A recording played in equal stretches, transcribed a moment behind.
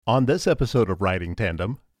On this episode of Riding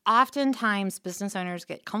Tandem, oftentimes business owners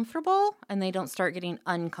get comfortable and they don't start getting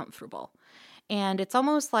uncomfortable. And it's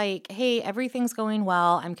almost like, hey, everything's going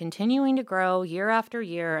well. I'm continuing to grow year after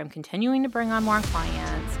year. I'm continuing to bring on more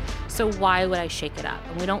clients. So why would I shake it up?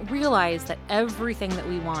 And we don't realize that everything that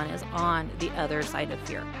we want is on the other side of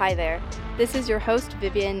fear. Hi there. This is your host,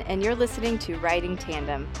 Vivian, and you're listening to Riding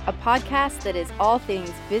Tandem, a podcast that is all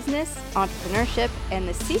things business, entrepreneurship, and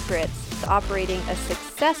the secrets to operating a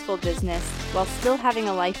successful business while still having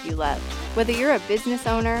a life you love. Whether you're a business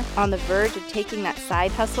owner on the verge of taking that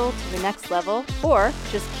side hustle to the next level, or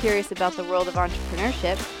just curious about the world of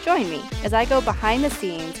entrepreneurship, join me as I go behind the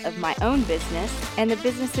scenes of my own business and the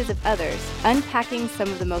businesses of others, unpacking some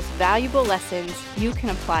of the most valuable lessons you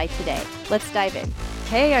can apply today. Let's dive in.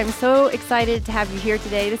 Hey, I'm so excited to have you here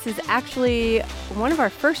today. This is actually one of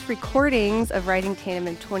our first recordings of Riding Tandem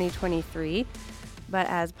in 2023. But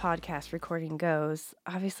as podcast recording goes,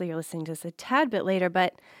 obviously you're listening to this a tad bit later,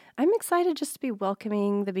 but I'm excited just to be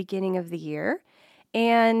welcoming the beginning of the year.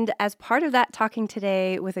 And as part of that, talking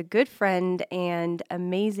today with a good friend and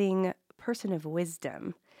amazing person of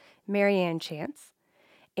wisdom, Marianne Chance.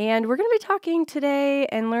 And we're going to be talking today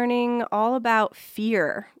and learning all about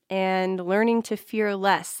fear and learning to fear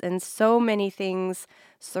less and so many things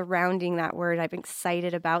surrounding that word. I'm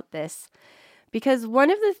excited about this. Because one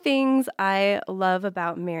of the things I love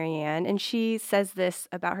about Marianne, and she says this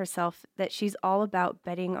about herself, that she's all about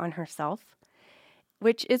betting on herself,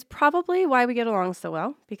 which is probably why we get along so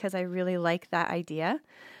well, because I really like that idea.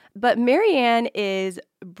 But Marianne is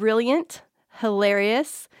brilliant,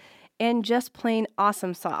 hilarious, and just plain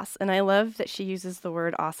awesome sauce. And I love that she uses the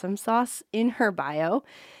word awesome sauce in her bio,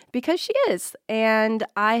 because she is. And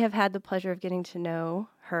I have had the pleasure of getting to know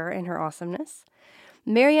her and her awesomeness.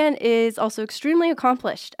 Marianne is also extremely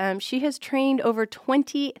accomplished. She has trained over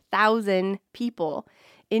 20,000 people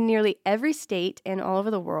in nearly every state and all over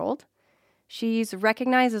the world. She's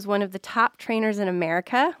recognized as one of the top trainers in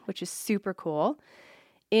America, which is super cool.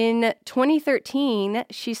 In 2013,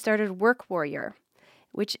 she started Work Warrior,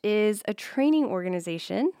 which is a training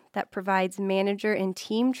organization that provides manager and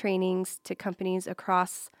team trainings to companies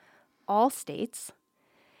across all states.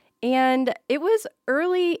 And it was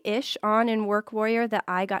early-ish on in Work Warrior that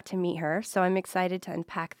I got to meet her, so I'm excited to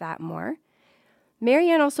unpack that more.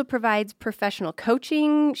 Marianne also provides professional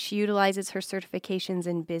coaching. She utilizes her certifications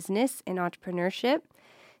in business and entrepreneurship,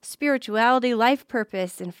 spirituality, life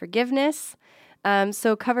purpose, and forgiveness.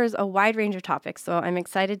 So covers a wide range of topics. So I'm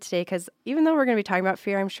excited today because even though we're going to be talking about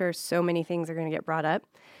fear, I'm sure so many things are going to get brought up.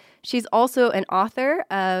 She's also an author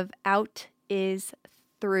of Out Is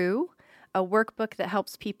Through, a workbook that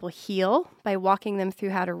helps people heal by walking them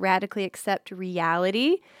through how to radically accept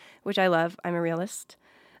reality, which I love. I'm a realist.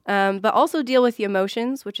 But also deal with the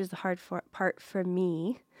emotions, which is the hard part for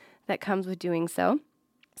me that comes with doing so.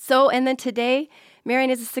 And then today,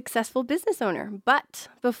 Marianne is a successful business owner. But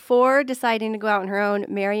before deciding to go out on her own,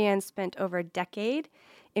 Marianne spent over a decade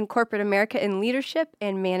in corporate America in leadership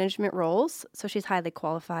and management roles. So she's highly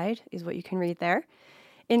qualified, is what you can read there.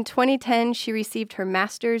 In 2010, she received her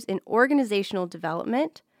master's in organizational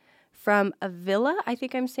development from Avila, I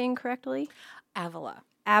think I'm saying correctly.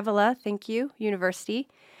 Avila, thank you, University.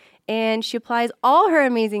 And she applies all her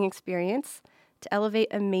amazing experience to elevate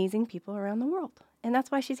amazing people around the world. And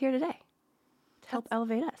that's why she's here today, to help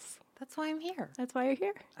elevate us. That's why I'm here. That's why you're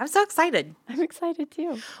here. I'm so excited. I'm excited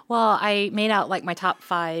too. Well, I made out like my top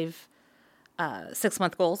 5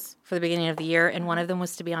 6-month goals for the beginning of the year, and one of them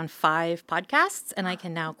was to be on 5 podcasts, and I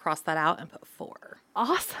can now cross that out and put 4.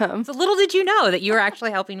 Awesome. So little did you know that you were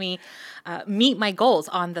actually helping me meet my goals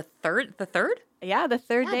on the third? Yeah, the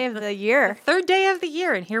third day of the year. The third day of the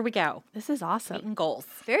year, and here we go. This is awesome. Meeting goals.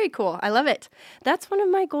 Very cool. I love it. That's one of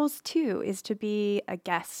my goals, too, is to be a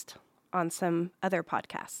guest on some other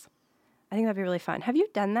podcasts. I think that'd be really fun. Have you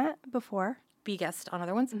done that before? Be a guest on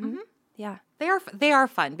other ones? Mm-hmm. Yeah. They are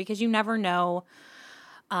fun because you never know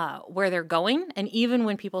where they're going. And even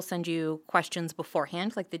when people send you questions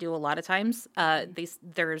beforehand, like they do a lot of times,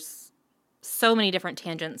 there's so many different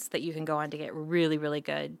tangents that you can go on to get really, really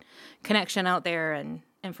good connection out there and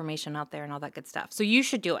information out there and all that good stuff. So you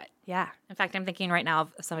should do it. Yeah. In fact, I'm thinking right now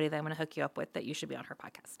of somebody that I'm going to hook you up with that you should be on her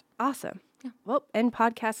podcast. Awesome. Yeah. Well, end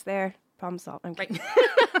podcast there. Problem solved. I'm kidding.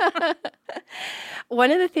 Right.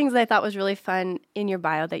 One of the things I thought was really fun in your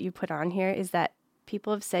bio that you put on here is that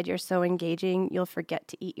people have said you're so engaging, you'll forget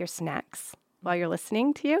to eat your snacks while you're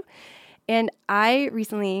listening to you. And I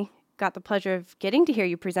recently got the pleasure of getting to hear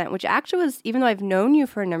you present, which actually was, even though I've known you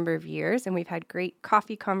for a number of years and we've had great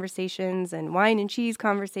coffee conversations and wine and cheese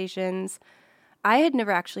conversations, I had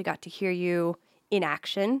never actually got to hear you in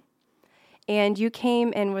action. And you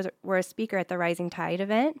came and were a speaker at the Rising Tide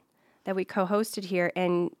event that we co-hosted here,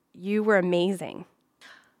 and you were amazing.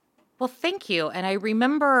 Well, thank you. And I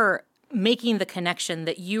remember making the connection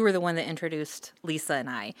that you were the one that introduced Lisa and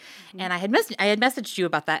I. And I had messaged you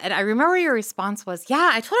about that. And I remember your response was, yeah,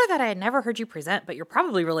 I told her that I had never heard you present, but you're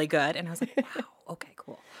probably really good. And I was like, wow, okay,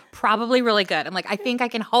 cool. Probably really good. I'm like, I think I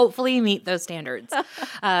can hopefully meet those standards.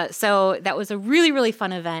 So that was a really, really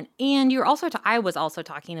fun event. And I was also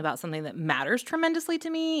talking about something that matters tremendously to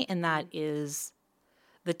me, and that is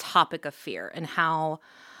the topic of fear and how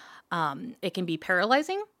it can be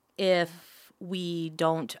paralyzing if we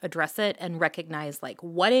don't address it and recognize like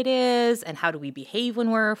what it is and how do we behave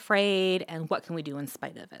when we're afraid and what can we do in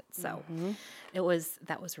spite of it. So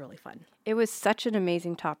that was really fun. It was such an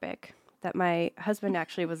amazing topic that my husband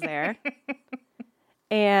actually was there.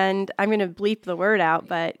 And I'm going to bleep the word out,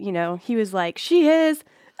 but he was like, she is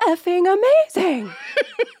effing amazing.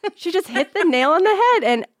 She just hit the nail on the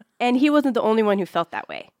head. And he wasn't the only one who felt that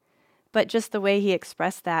way. But just the way he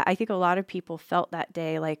expressed that, I think a lot of people felt that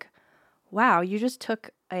day like, wow, you just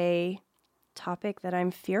took a topic that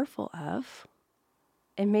I'm fearful of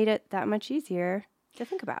and made it that much easier to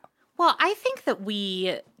think about. Well, I think that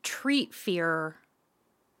we treat fear,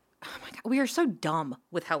 oh my God, we are so dumb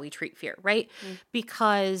with how we treat fear, right?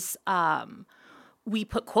 Because we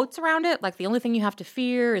put quotes around it, like the only thing you have to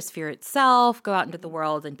fear is fear itself. Go out into the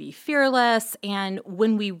world and be fearless. And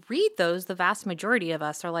when we read those, the vast majority of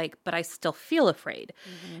us are like, but I still feel afraid.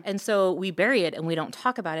 And so we bury it and we don't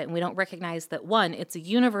talk about it and we don't recognize that, one, it's a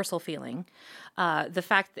universal feeling. The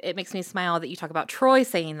fact that it makes me smile that you talk about Troy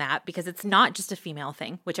saying that, because it's not just a female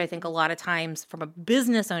thing, which I think a lot of times from a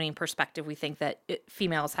business owning perspective, we think that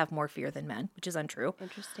females have more fear than men, which is untrue.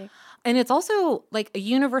 Interesting. And it's also like a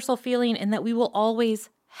universal feeling in that we will always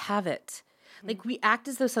have it. Like we act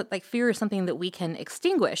as though like fear is something that we can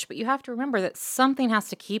extinguish, but you have to remember that something has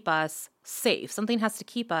to keep us safe. Something has to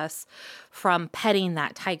keep us from petting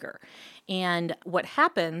that tiger. And what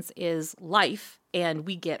happens is life, and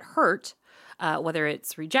we get hurt, whether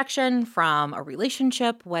it's rejection from a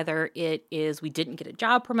relationship, whether it is we didn't get a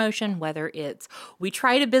job promotion, whether it's we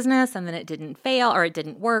tried a business and then it didn't fail or it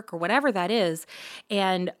didn't work or whatever that is.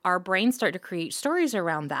 And our brains start to create stories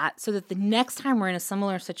around that so that the next time we're in a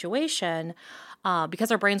similar situation,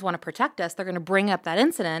 because our brains want to protect us, they're going to bring up that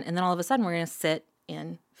incident. And then all of a sudden we're going to sit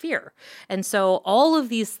in fear. And so all of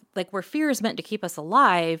these, like where fear is meant to keep us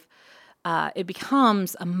alive, it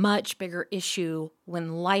becomes a much bigger issue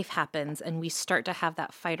when life happens and we start to have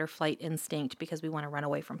that fight or flight instinct because we want to run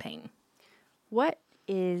away from pain. What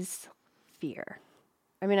is fear?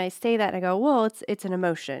 I mean, I say that and I go, well, it's an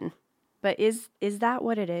emotion. But is that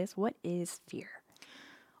what it is? What is fear?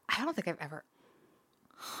 I don't think I've ever...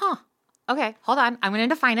 Okay, hold on. I'm going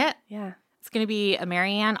to define it. Yeah. It's going to be a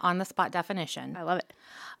Marianne on-the-spot definition. I love it.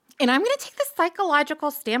 And I'm going to take the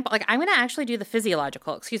psychological standpoint. Like, I'm going to actually do the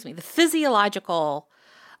physiological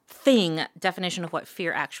definition of what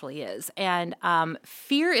fear actually is. And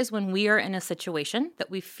fear is when we are in a situation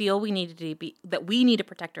that we feel we need to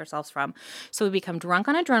protect ourselves from. So we become drunk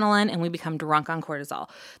on adrenaline and we become drunk on cortisol.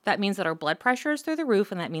 That means that our blood pressure is through the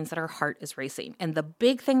roof, and that means that our heart is racing. And the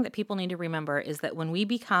big thing that people need to remember is that when we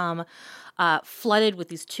become flooded with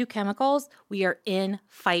these two chemicals, we are in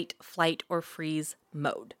fight, flight, or freeze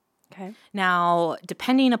mode. Okay. Now,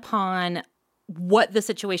 depending upon what the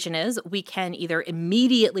situation is, we can either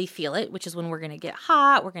immediately feel it, which is when we're going to get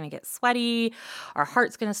hot, we're going to get sweaty, our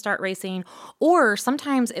heart's going to start racing, or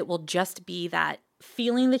sometimes it will just be that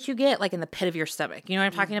feeling that you get like in the pit of your stomach. You know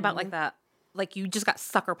what I'm talking about? Like that, like you just got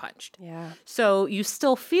sucker punched. Yeah. So you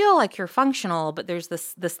still feel like you're functional, but there's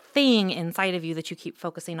this thing inside of you that you keep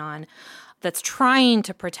focusing on that's trying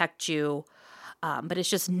to protect you. But it's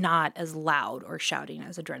just not as loud or shouting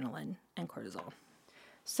as adrenaline and cortisol.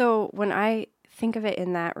 So when I think of it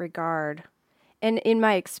in that regard, and in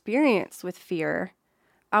my experience with fear,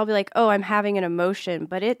 I'll be like, oh, I'm having an emotion,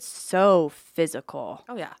 but it's so physical.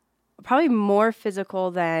 Oh, yeah. Probably more physical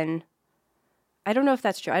than, I don't know if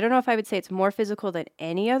that's true. I don't know if I would say it's more physical than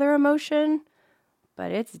any other emotion,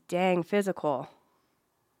 but it's dang physical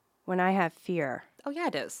when I have fear. Oh, yeah,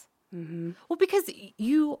 it is. Mm-hmm. Well, because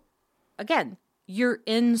you're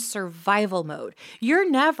in survival mode. You're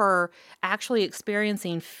never actually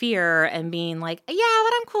experiencing fear and being like, yeah,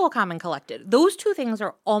 but I'm cool, calm, and collected. Those two things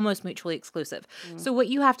are almost mutually exclusive. So what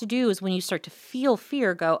you have to do is when you start to feel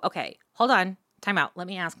fear, go, okay, hold on, time out. Let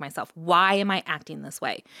me ask myself, why am I acting this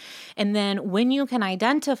way? And then when you can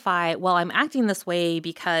identify, well, I'm acting this way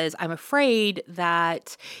because I'm afraid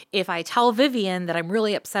that if I tell Vivian that I'm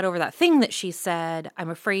really upset over that thing that she said, I'm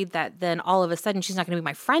afraid that then all of a sudden she's not going to be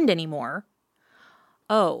my friend anymore.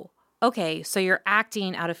 Oh, okay, so you're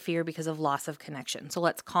acting out of fear because of loss of connection. So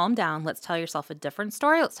let's calm down. Let's tell yourself a different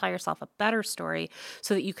story. Let's tell yourself a better story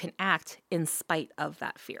so that you can act in spite of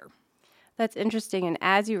that fear. That's interesting. And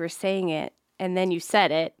as you were saying it, and then you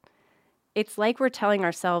said it, it's like we're telling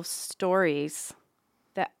ourselves stories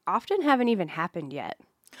that often haven't even happened yet.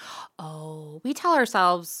 Oh, we tell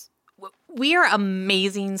ourselves we are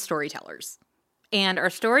amazing storytellers. And our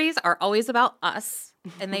stories are always about us.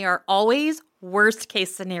 And they are always worst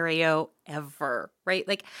case scenario ever, right?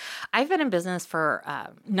 Like, I've been in business for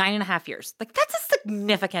 9.5 years. Like, that's a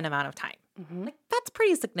significant amount of time. Like, that's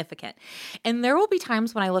pretty significant. And there will be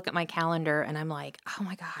times when I look at my calendar and I'm like, oh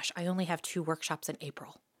my gosh, I only have 2 workshops in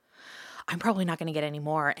April. I'm probably not going to get any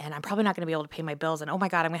more, and I'm probably not going to be able to pay my bills. And oh my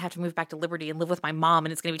God, I'm going to have to move back to Liberty and live with my mom,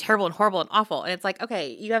 and it's going to be terrible and horrible and awful. And it's like,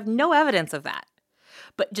 okay, you have no evidence of that.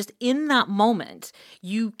 But just in that moment,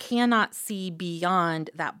 you cannot see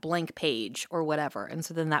beyond that blank page or whatever. And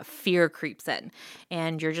so then that fear creeps in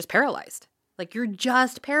and you're just paralyzed. Like, you're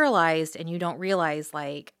just paralyzed and you don't realize,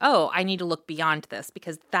 like, oh, I need to look beyond this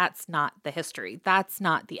because that's not the history. That's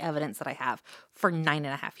not the evidence that I have for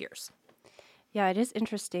 9.5 years. Yeah, it is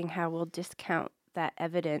interesting how we'll discount that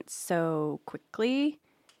evidence so quickly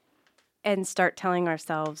and start telling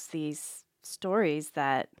ourselves these stories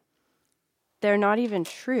that they're not even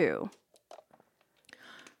true.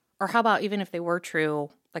 Or how about even if they were true,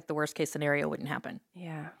 like the worst case scenario wouldn't happen?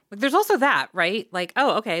 Yeah. Like, there's also that, right? Like,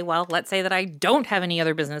 oh, okay, well, let's say that I don't have any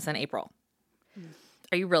other business in April.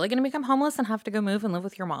 Are you really going to become homeless and have to go move and live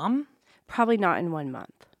with your mom? Probably not in 1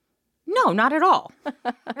 month. No, not at all.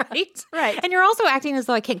 Right? Right. And you're also acting as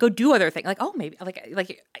though I can't go do other things. Like, oh, maybe,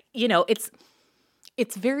 like you know,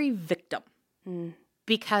 it's very victim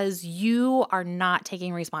because you are not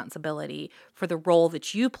taking responsibility for the role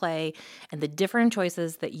that you play and the different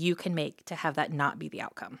choices that you can make to have that not be the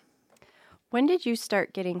outcome. When did you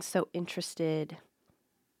start getting so interested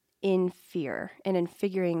in fear and in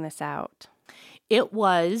figuring this out? It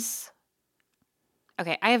was...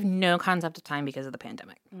 Okay, I have no concept of time because of the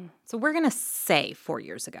pandemic. So we're going to say 4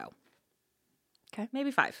 years ago. Okay. Maybe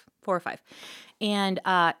 4 or 5. And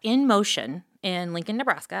In Motion in Lincoln,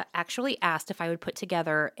 Nebraska, actually asked if I would put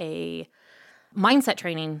together a mindset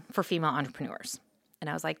training for female entrepreneurs. And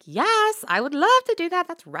I was like, yes, I would love to do that.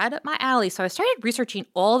 That's right up my alley. So I started researching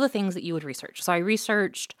all the things that you would research. So I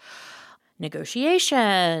researched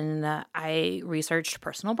negotiation, I researched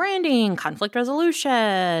personal branding, conflict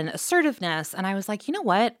resolution, assertiveness. And I was like, you know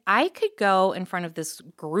what? I could go in front of this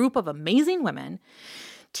group of amazing women,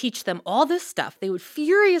 teach them all this stuff. They would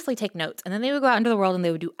furiously take notes, and then they would go out into the world and they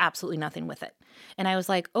would do absolutely nothing with it. And I was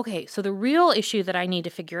like, okay, so the real issue that I need to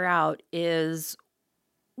figure out is,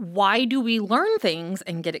 why do we learn things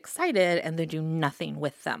and get excited and then do nothing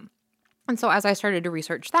with them? And so as I started to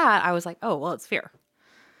research that, I was like, oh, well, it's fear.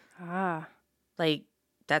 Like,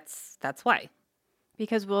 that's why.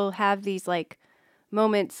 Because we'll have these like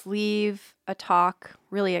moments, leave a talk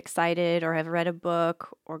really excited, or have read a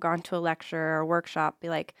book or gone to a lecture or workshop, be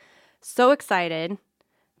like so excited.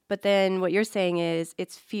 But then what you're saying is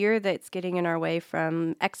it's fear that's getting in our way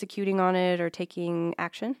from executing on it or taking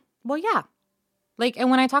action. Well, yeah. Like,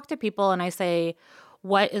 and when I talk to people and I say,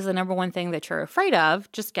 what is the number one thing that you're afraid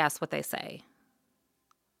of? Just guess what they say.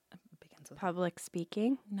 Public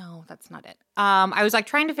speaking? No, that's not it. I was like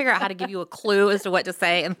trying to figure out how to give you a clue as to what to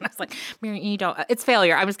say. And I was like, Marianne, you don't, it's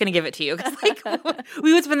failure. I'm just going to give it to you. Because like,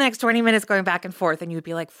 we would spend the next 20 minutes going back and forth and you'd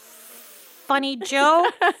be like, funny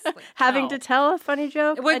joke. Like, having to tell a funny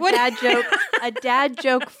joke? A dad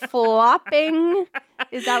joke flopping?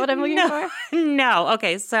 Is that what I'm looking for? No.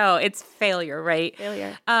 Okay. So it's failure, right?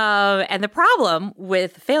 Failure. And the problem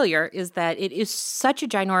with failure is that it is such a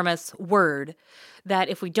ginormous word that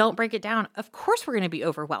if we don't break it down, of course we're going to be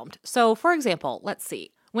overwhelmed. So for example, let's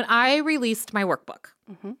see. When I released my workbook,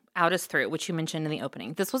 Out is Through, which you mentioned in the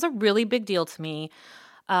opening, this was a really big deal to me.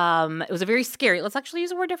 It was a very scary, let's actually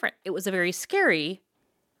use a word different. It was a very scary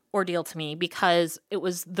ordeal to me because it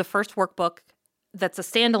was the first workbook that's a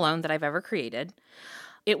standalone that I've ever created.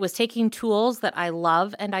 It was taking tools that I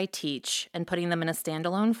love and I teach and putting them in a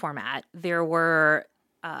standalone format. There were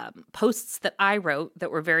posts that I wrote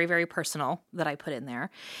that were very, very personal that I put in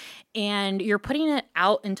there. And you're putting it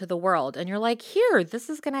out into the world and you're like, here, this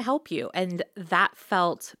is going to help you. And that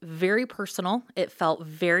felt very personal. It felt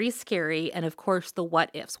very scary. And of course, the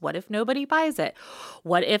what ifs. What if nobody buys it?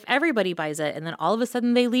 What if everybody buys it? And then all of a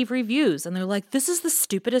sudden they leave reviews and they're like, this is the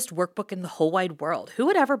stupidest workbook in the whole wide world. Who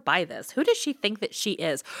would ever buy this? Who does she think that she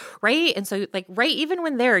is? Right? And so like, right, even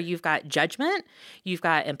when there, you've got judgment, you've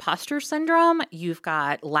got imposter syndrome, you've got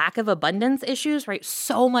that lack of abundance issues, right?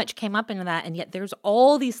 So much came up into that. And yet there's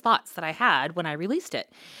all these thoughts that I had when I released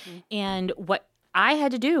it. Mm-hmm. And what I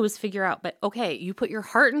had to do was figure out, but okay, you put your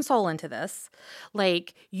heart and soul into this.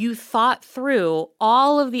 Like, you thought through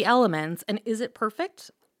all of the elements, and is it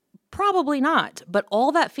perfect? Probably not. But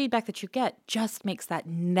all that feedback that you get just makes that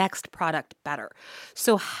next product better.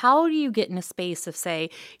 So how do you get in a space of say,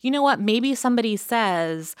 you know what, maybe somebody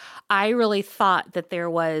says, I really thought that there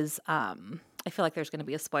was, I feel like there's going to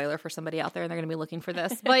be a spoiler for somebody out there and they're going to be looking for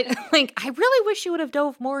this. But like, I really wish you would have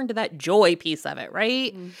dove more into that joy piece of it,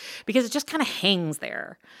 right? Mm. Because it just kind of hangs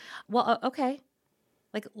there. Well, okay.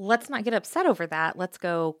 Like, let's not get upset over that. Let's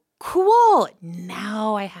go, cool.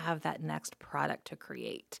 Now I have that next product to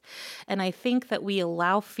create. And I think that we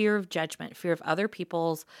allow fear of judgment, fear of other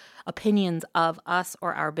people's opinions of us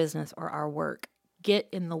or our business or our work get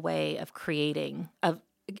in the way of creating,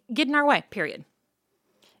 get in our way, period.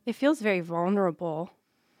 It feels very vulnerable.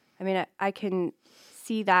 I mean, I can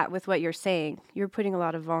see that with what you're saying. You're putting a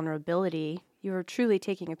lot of vulnerability. You're truly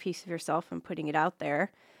taking a piece of yourself and putting it out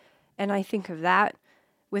there. And I think of that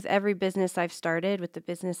with every business I've started, with the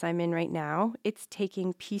business I'm in right now. It's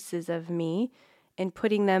taking pieces of me and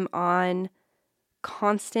putting them on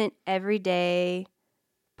constant, everyday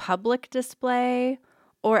public display,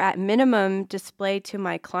 or at minimum display to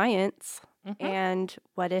my clients. Mm-hmm. And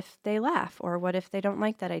what if they laugh, or what if they don't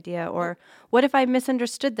like that idea, or what if I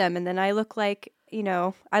misunderstood them and then I look like,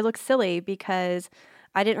 I look silly because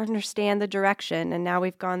I didn't understand the direction and now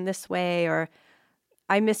we've gone this way, or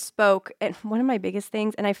I misspoke. And one of my biggest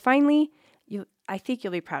things, and I think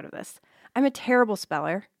you'll be proud of this, I'm a terrible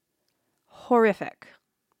speller. Horrific.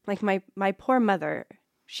 Like my poor mother,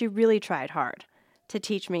 she really tried hard to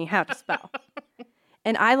teach me how to spell.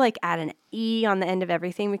 And I add an E on the end of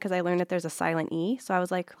everything because I learned that there's a silent E. So I was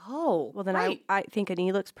like, oh, well then right. I think an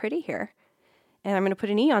E looks pretty here. And I'm going to put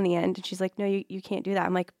an E on the end. And she's like, no, you can't do that.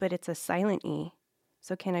 I'm like, but it's a silent E.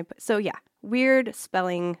 So can I put, so yeah, weird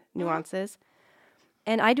spelling nuances.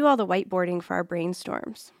 And I do all the whiteboarding for our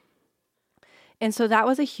brainstorms. And so that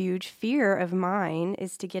was a huge fear of mine,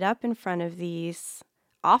 is to get up in front of these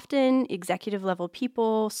often executive level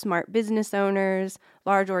people, smart business owners,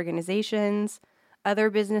 large organizations,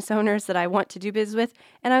 other business owners that I want to do business with,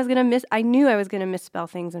 and I knew I was going to misspell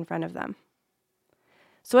things in front of them.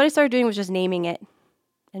 So what I started doing was just naming it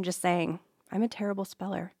and just saying, I'm a terrible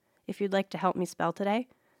speller. If you'd like to help me spell today,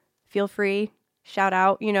 feel free, shout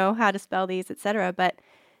out, how to spell these, etc. But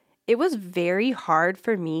it was very hard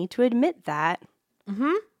for me to admit that.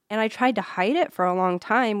 Mm-hmm. And I tried to hide it for a long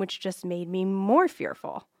time, which just made me more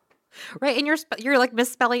fearful. Right, and you're like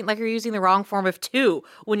misspelling, like you're using the wrong form of to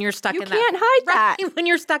when you're stuck in that. You can't hide that. Right, when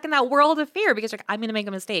you're stuck in that world of fear because you're like, I'm going to make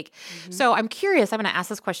a mistake. Mm-hmm. So I'm curious, I'm going to ask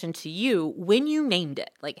this question to you. When you named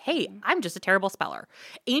it, like, hey, I'm just a terrible speller.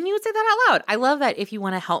 And you would say that out loud. I love that. If you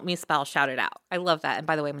want to help me spell, shout it out. I love that. And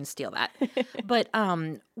by the way, I'm going to steal that. But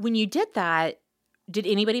when you did that, did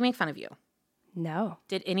anybody make fun of you? No.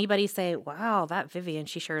 Did anybody say, wow, that Vivian,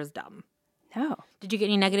 she sure is dumb? No. Did you get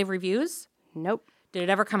any negative reviews? Nope. Did it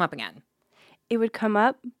ever come up again? It would come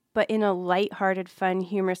up, but in a lighthearted, fun,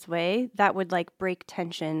 humorous way that would break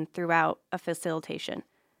tension throughout a facilitation.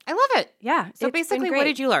 I love it. Yeah. So basically, what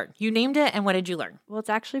did you learn? You named it, and what did you learn? Well, it's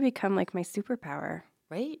actually become my superpower.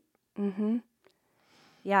 Right? Mm-hmm.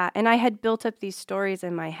 Yeah, and I had built up these stories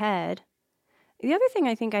in my head. The other thing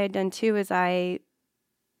I think I had done, too, is I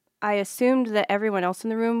assumed that everyone else in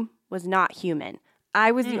the room was not human.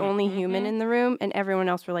 I was the only human in the room, and everyone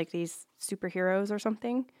else were these superheroes or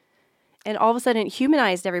something. And all of a sudden it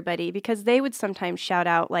humanized everybody because they would sometimes shout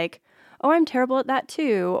out oh, I'm terrible at that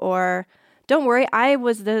too. Or don't worry, I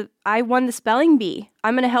won the spelling bee.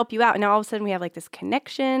 I'm going to help you out. And now all of a sudden we have this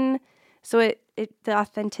connection. So the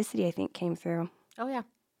authenticity, I think, came through. Oh, yeah.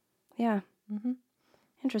 Yeah. Mm-hmm.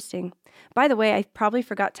 Interesting. By the way, I probably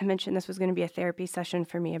forgot to mention this was going to be a therapy session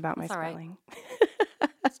for me about my spelling. Right.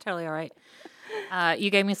 That's totally all right.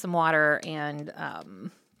 You gave me some water and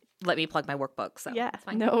let me plug my workbook. So yeah,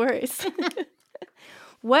 no worries.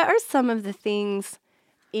 What are some of the things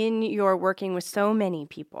in your working with so many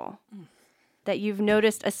people that you've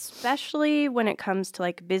noticed, especially when it comes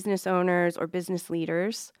to business owners or business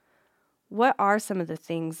leaders? What are some of the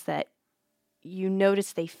things that you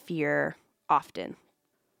notice they fear often?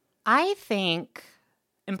 I think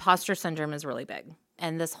imposter syndrome is really big.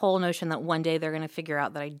 And this whole notion that one day they're going to figure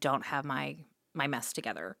out that I don't have my mess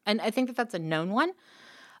together. And I think that that's a known one.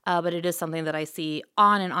 But it is something that I see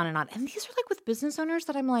on and on and on. And these are with business owners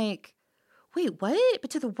that I'm like, wait, what? But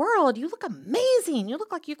to the world, you look amazing. You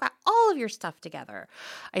look like you've got all of your stuff together.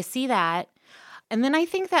 I see that. And then I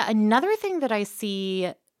think that another thing that I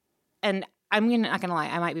see, and not gonna lie,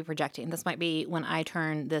 I might be projecting. This might be when I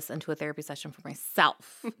turn this into a therapy session for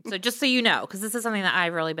myself. So just so you know, because this is something that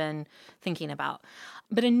I've really been thinking about.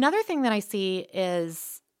 But another thing that I see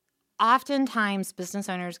is oftentimes business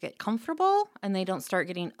owners get comfortable and they don't start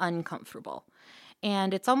getting uncomfortable.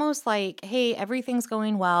 And it's almost like, hey, everything's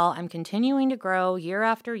going well. I'm continuing to grow year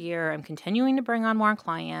after year. I'm continuing to bring on more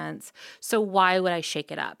clients. So why would I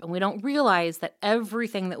shake it up? And we don't realize that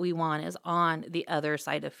everything that we want is on the other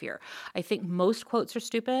side of fear. I think most quotes are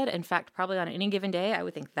stupid. In fact, probably on any given day, I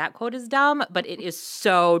would think that quote is dumb, but it is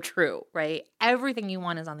so true, right? Everything you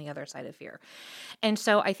want is on the other side of fear. And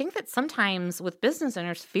so I think that sometimes with business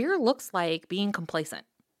owners, fear looks like being complacent.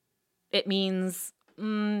 It means,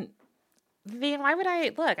 Vivian, why would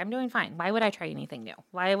I look? I'm doing fine. Why would I try anything new?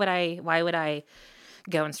 Why would I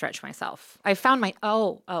go and stretch myself? I found my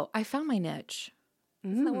I found my niche.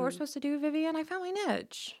 Isn't that what we're supposed to do, Vivian? I found my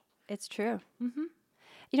niche. It's true. Mm-hmm.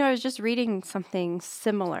 You know, I was just reading something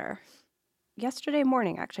similar yesterday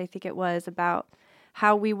morning. Actually, I think it was about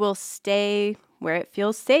how we will stay where it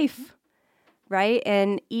feels safe, right?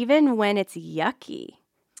 And even when it's yucky,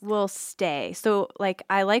 we'll stay. So, like,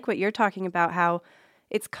 I like what you're talking about. How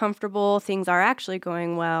it's comfortable. Things are actually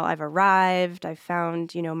going well. I've arrived. I've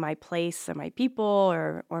found, my place or my people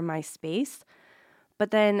or my space.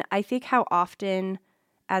 But then I think how often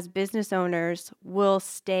as business owners we'll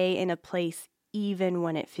stay in a place even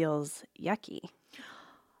when it feels yucky.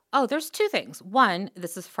 Oh, there's two things. One,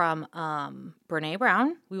 this is from Brene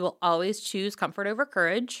Brown. We will always choose comfort over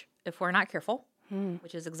courage if we're not careful,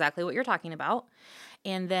 which is exactly what you're talking about.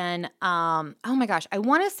 And then, oh my gosh, I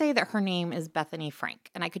want to say that her name is Bethany Frank,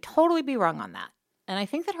 and I could totally be wrong on that. And I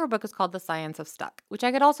think that her book is called The Science of Stuck, which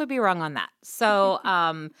I could also be wrong on that. So,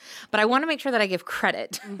 but I want to make sure that I give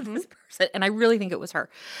credit to this person, and I really think it was her.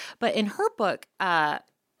 But in her book, I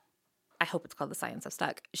hope it's called The Science of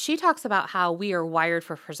Stuck, she talks about how we are wired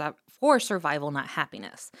for survival, not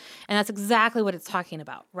happiness. And that's exactly what it's talking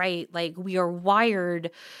about, right? Like we are wired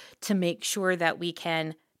to make sure that we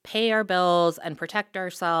can pay our bills and protect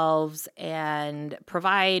ourselves and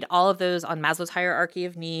provide all of those on Maslow's hierarchy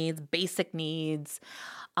of needs, basic needs.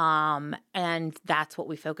 And that's what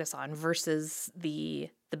we focus on versus the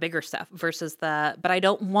bigger stuff but I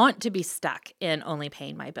don't want to be stuck in only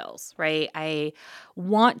paying my bills, right? I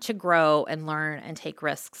want to grow and learn and take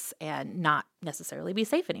risks and not necessarily be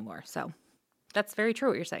safe anymore. So that's very true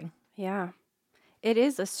what you're saying. Yeah. It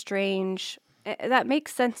is a strange, that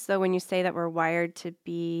makes sense though when you say that we're wired to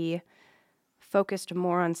be focused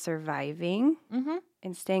more on surviving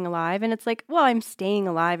and staying alive. And it's like, well, I'm staying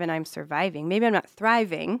alive and I'm surviving. Maybe I'm not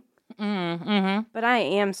thriving, but I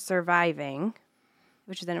am surviving.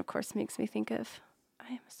 Which then, of course, makes me think of,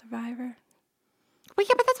 I am a survivor. Well,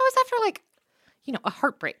 yeah, but that's always after, like, a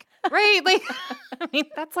heartbreak, right? Like, I mean,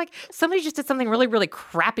 that's like somebody just did something really, really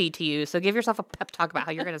crappy to you. So give yourself a pep talk about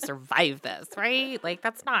how you're going to survive this, right? Like,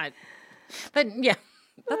 that's like in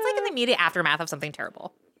the immediate aftermath of something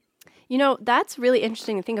terrible. That's really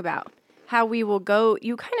interesting to think about. How we will go,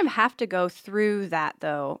 you kind of have to go through that,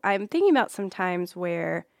 though. I'm thinking about some times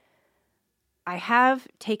where I have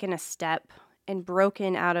taken a step and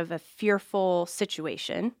broken out of a fearful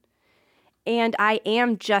situation. And I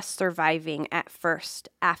am just surviving at first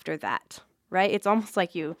after that, right? It's almost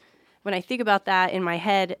like when I think about that in my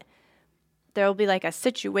head, there'll be like a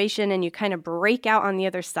situation and you kind of break out on the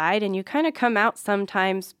other side and you kind of come out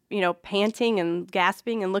sometimes, panting and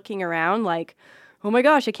gasping and looking around like, oh my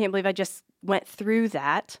gosh, I can't believe I just went through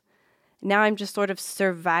that. Now I'm just sort of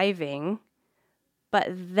surviving. But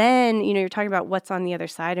then, you're talking about what's on the other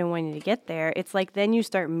side and wanting to get there. It's like then you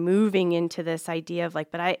start moving into this idea of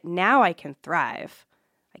like, but now I can thrive.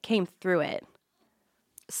 I came through it.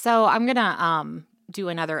 So I'm going to do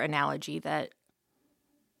another analogy that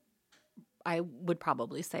I would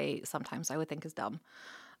probably say sometimes I would think is dumb.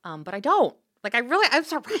 But I don't. Like I'm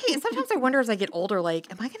surprised. Sometimes I wonder as I get older, like,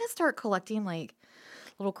 am I going to start collecting like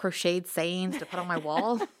little crocheted sayings to put on my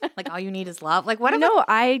wall? Like all you need is love. Like what?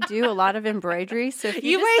 I do a lot of embroidery. So if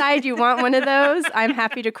you decide you want one of those, I'm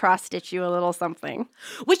happy to cross stitch you a little something.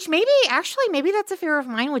 Which maybe that's a fear of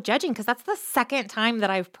mine with judging because that's the second time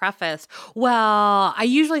that I've prefaced. Well, I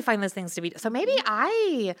usually find those things to be so. Maybe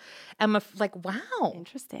I am wow,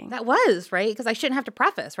 interesting. That was right because I shouldn't have to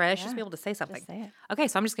preface, right? I should just be able to say something. Just say it. Okay,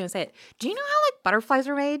 so I'm just going to say it. Do you know how like butterflies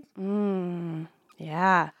are made?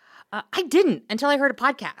 Yeah. I didn't until I heard a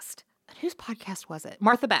podcast. And whose podcast was it?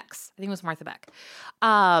 Martha Beck's. I think it was Martha Beck.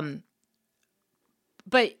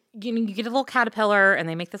 But you get a little caterpillar and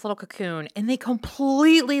they make this little cocoon and they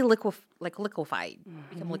completely liquefied,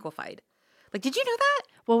 become liquefied. Like, did you know that?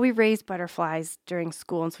 Well, we raised butterflies during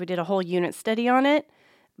school, and so we did a whole unit study on it.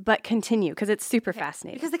 but continue because it's super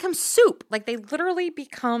fascinating. Because they become soup. Like they literally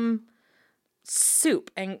become soup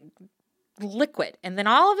and liquid. And then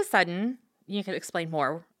all of a sudden, you can explain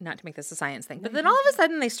more, not to make this a science thing, but then all of a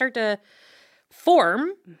sudden they start to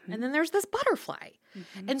form and then there's this butterfly.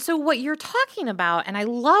 And so what you're talking about, and I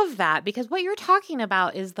love that because what you're talking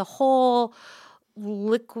about is the whole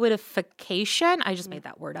liquidification, I just made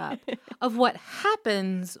that word up, of what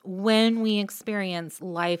happens when we experience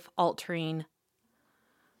life-altering,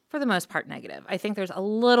 for the most part, negative. I think there's a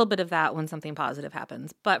little bit of that when something positive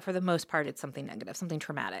happens, but for the most part, it's something negative, something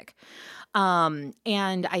traumatic. And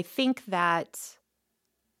I think that,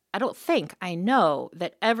 I know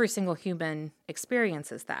that every single human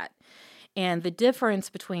experiences that. And the difference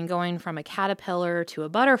between going from a caterpillar to a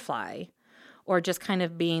butterfly or just kind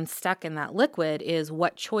of being stuck in that liquid is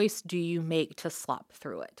what choice do you make to slop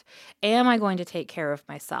through it? Am I going to take care of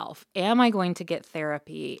myself? Am I going to get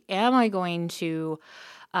therapy? Am I going to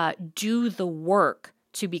do the work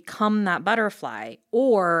to become that butterfly?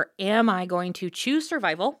 Or am I going to choose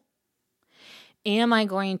survival? Am I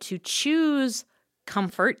going to choose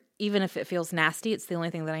comfort, even if it feels nasty? It's the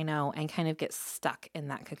only thing that I know, and kind of get stuck in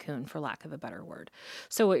that cocoon, for lack of a better word.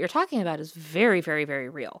 So what you're talking about is very, very, very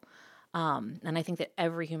real. And I think that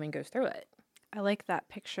every human goes through it. I like that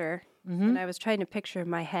picture. And I was trying to picture in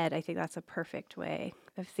my head. I think that's a perfect way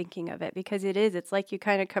of thinking of it because it's like you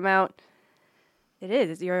kind of come out.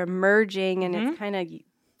 You're emerging and it's kind of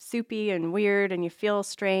soupy and weird and you feel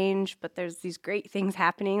strange, but there's these great things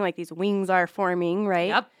happening, like these wings are forming, right?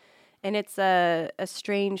 Yep. And it's a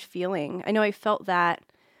strange feeling. I know I felt that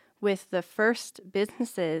with the first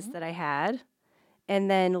businesses that I had and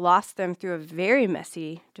then lost them through a very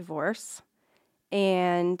messy divorce.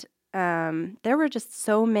 And there were just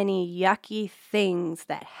so many yucky things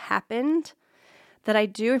that happened that I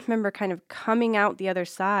do remember kind of coming out the other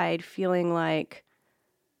side feeling like,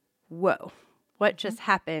 whoa, what just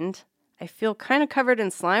happened? I feel kind of covered in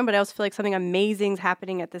slime, but I also feel like something amazing is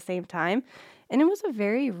happening at the same time. And it was a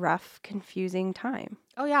very rough, confusing time.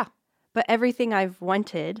 Oh, yeah. But everything I've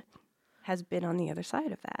wanted has been on the other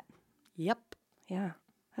side of that. Yep. Yeah,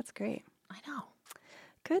 that's great. I know.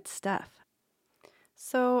 Good stuff.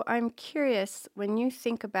 So I'm curious, when you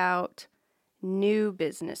think about new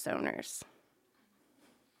business owners,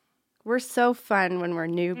 we're so fun when we're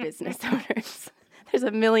new business owners. There's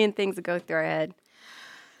a million things that go through our head.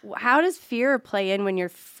 How does fear play in when you're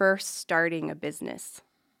first starting a business?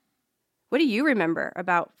 What do you remember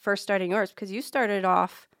about first starting yours? Because you started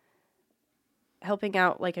off helping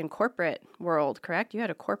out like in corporate world, correct? You had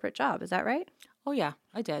a corporate job. Is that right? Oh, yeah,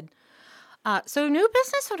 I did. So new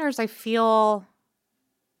business owners, I'm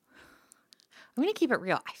going to keep it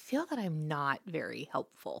real. I feel that I'm not very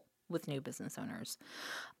helpful with new business owners.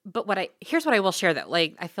 But here's what I will share, though.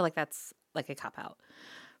 Like, I feel like that's like a cop-out.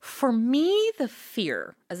 For me, the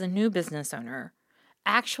fear as a new business owner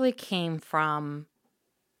actually came from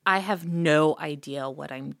I have no idea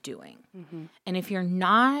what I'm doing. And if you're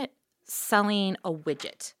not selling a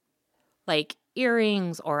widget, like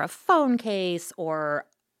earrings or a phone case or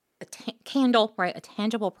a candle, right, a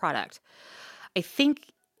tangible product,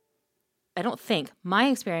 my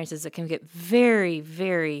experience is it can get very,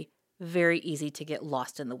 very, very easy to get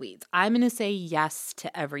lost in the weeds. I'm going to say yes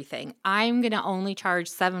to everything. I'm going to only charge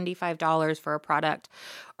 $75 for a product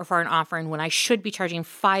or for an offering when I should be charging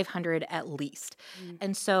 $500 at least.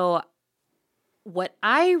 And so what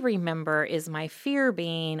I remember is my fear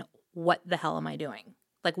being, what the hell am I doing?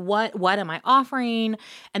 Like, what am I offering?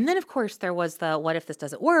 And then, of course, there was the, what if this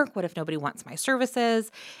doesn't work? What if nobody wants my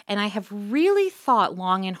services? And I have really thought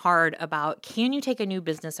long and hard about, can you take a new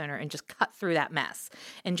business owner and just cut through that mess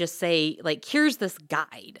and just say, like, here's this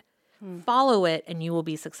guide. Follow it and you will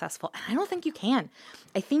be successful. And I don't think you can.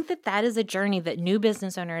 I think that that is a journey that new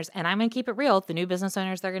business owners, and I'm going to keep it real, the new business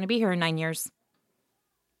owners that are going to be here in 9 years,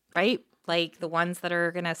 right? Like the ones that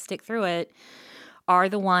are going to stick through it are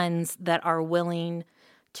the ones that are willing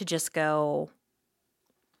to just go,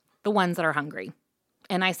 the ones that are hungry.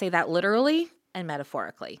 And I say that literally and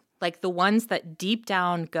metaphorically. Like the ones that deep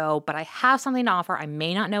down go, but I have something to offer. I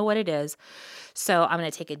may not know what it is. So I'm going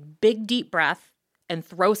to take a big, deep breath and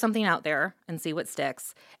throw something out there and see what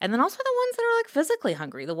sticks. And then also the ones that are like physically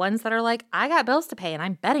hungry, the ones that are like, I got bills to pay and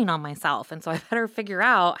I'm betting on myself. And so I better figure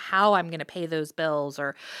out how I'm going to pay those bills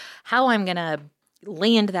or how I'm going to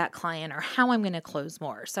land that client or how I'm going to close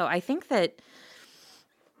more. So I think that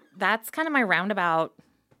that's kind of my roundabout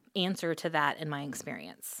answer to that in my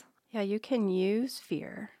experience. Yeah, you can use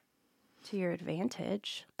fear to your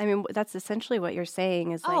advantage. I mean, that's essentially what you're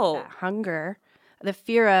saying is like that hunger, the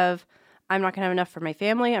fear of, I'm not going to have enough for my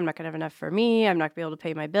family. I'm not going to have enough for me. I'm not going to be able to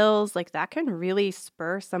pay my bills. Like that can really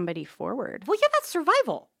spur somebody forward. Well, yeah, that's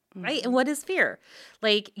survival, right? And what is fear?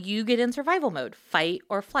 Like you get in survival mode, fight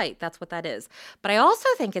or flight. That's what that is. But I also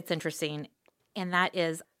think it's interesting, and that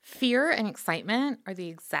is fear and excitement are the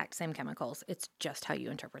exact same chemicals. It's just how you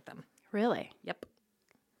interpret them. Really? Yep.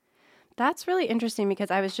 That's really interesting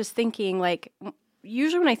because I was just thinking like,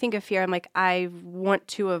 usually when I think of fear, I'm like, I want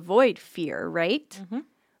to avoid fear, right? Mm-hmm.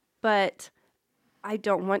 But I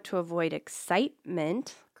don't want to avoid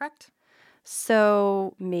excitement. Correct.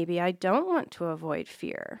 So maybe I don't want to avoid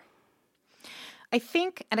fear. I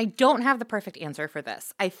think, and I don't have the perfect answer for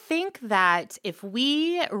this, I think that if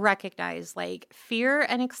we recognize like fear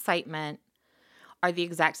and excitement are the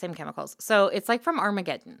exact same chemicals. So it's like from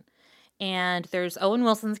Armageddon. And there's Owen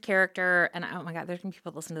Wilson's character, and oh my God, there's going to be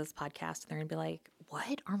people listen to this podcast, and they're going to be like,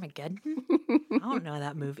 what, Armageddon? I don't know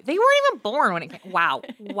that movie. They weren't even born when it came.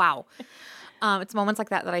 Wow. It's moments like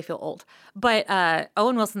that I feel old. But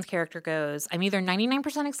Owen Wilson's character goes, I'm either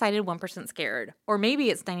 99% excited, 1% scared, or maybe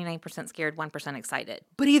it's 99% scared, 1% excited.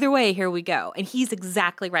 But either way, here we go. And he's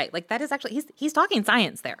exactly right. Like that is actually, he's talking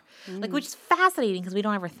science there, like, which is fascinating because we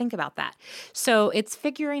don't ever think about that. So it's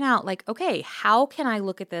figuring out like, okay, how can I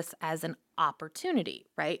look at this as an opportunity,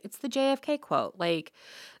 right? It's the JFK quote, like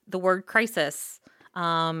the word crisis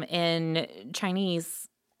in Chinese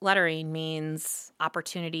lettering means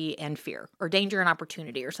opportunity and fear, or danger and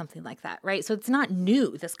opportunity, or something like that, right? So it's not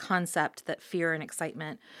new, this concept that fear and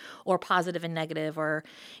excitement or positive and negative or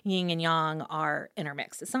yin and yang are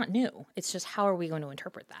intermixed. It's not new. It's just how are we going to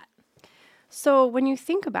interpret that? So when you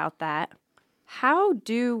think about that, how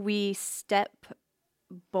do we step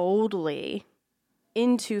boldly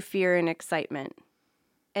into fear and excitement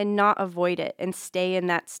and not avoid it and stay in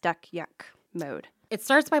that stuck yuck mode? It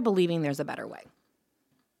starts by believing there's a better way.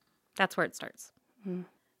 That's where it starts. Mm-hmm.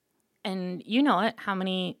 And you know it. How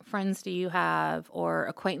many friends do you have or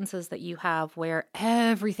acquaintances that you have where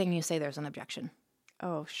everything you say there's an objection?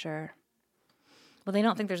 Oh, sure. Well, they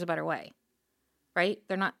don't think there's a better way, right?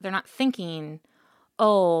 They're not thinking,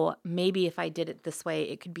 oh, maybe if I did it this way,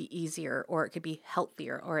 it could be easier, or it could be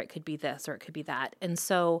healthier, or it could be this, or it could be that. And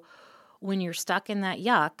so when you're stuck in that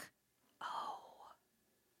yuck,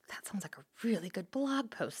 that sounds like a really good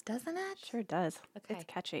blog post, doesn't it? Sure does. Okay. It's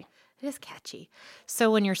catchy. It is catchy.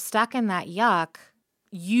 So when you're stuck in that yuck,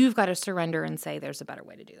 you've got to surrender and say, there's a better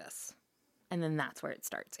way to do this. And then that's where it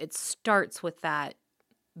starts. It starts with that,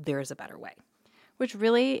 there's a better way. Which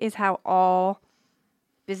really is how all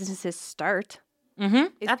businesses start.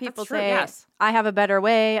 Mm-hmm. People say, yes, I have a better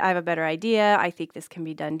way. I have a better idea. I think this can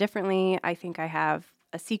be done differently. I think I have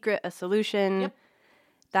a secret, a solution. Yep.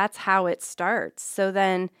 That's how it starts. So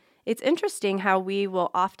then it's interesting how we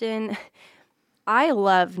will often, I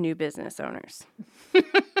love new business owners.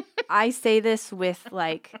 I say this with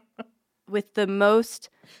the most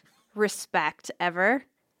respect ever.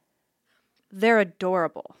 They're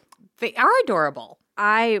adorable. They are adorable.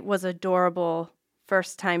 I was adorable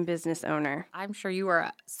first-time business owner. I'm sure you were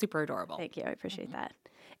super adorable. Thank you. I appreciate that.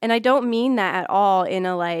 And I don't mean that at all in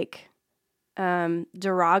a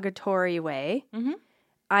derogatory way. Mm-hmm.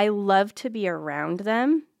 I love to be around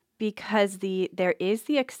them because there is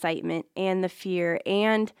the excitement and the fear,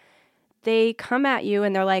 and they come at you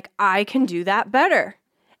and they're like, I can do that better.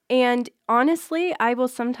 And honestly, I will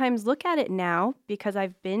sometimes look at it now because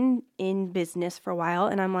I've been in business for a while,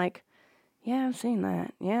 and I'm like, yeah, I've seen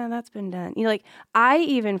that. Yeah, that's been done. I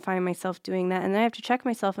even find myself doing that, and then I have to check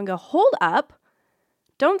myself and go, hold up.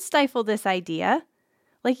 Don't stifle this idea.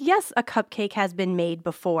 Yes, a cupcake has been made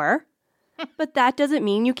before. But that doesn't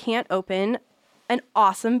mean you can't open an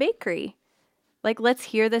awesome bakery. Let's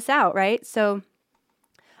hear this out, right? So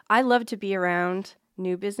I love to be around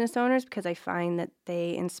new business owners because I find that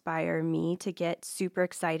they inspire me to get super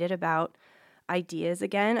excited about ideas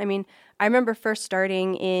again. I mean, I remember first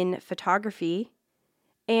starting in photography,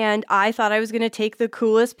 and I thought I was going to take the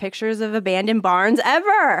coolest pictures of abandoned barns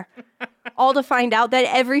ever. All to find out that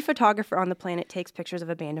every photographer on the planet takes pictures of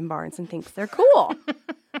abandoned barns and thinks they're cool.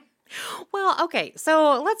 Well, okay,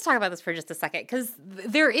 so let's talk about this for just a second, because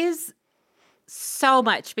there is so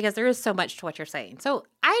much to what you're saying. So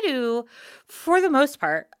I do, for the most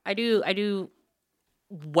part, I do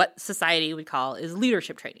what society would call is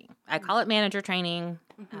leadership training. I call it manager training.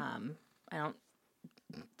 Mm-hmm.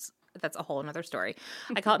 That's a whole another story.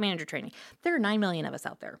 I call it manager training. There are 9 million of us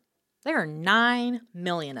out there. There are 9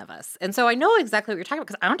 million of us. And so I know exactly what you're talking about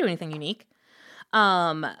because I don't do anything unique.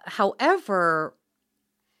 However,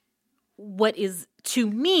 what is, to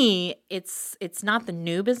me, it's not the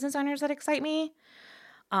new business owners that excite me.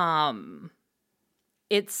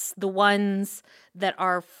 It's the ones that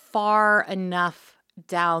are far enough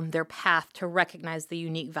down their path to recognize the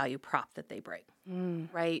unique value prop that they bring.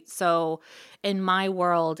 Right? So in my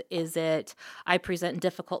world, is it I present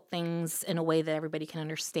difficult things in a way that everybody can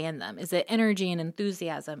understand them? Is it energy and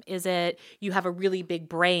enthusiasm? Is it you have a really big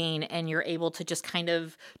brain and you're able to just kind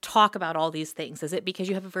of talk about all these things? Is it because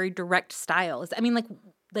you have a very direct style?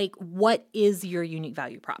 Like what is your unique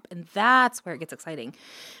value prop? And that's where it gets exciting,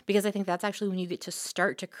 because I think that's actually when you get to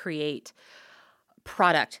start to create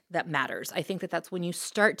product that matters. I think that that's when you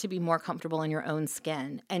start to be more comfortable in your own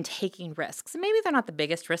skin and taking risks. And maybe they're not the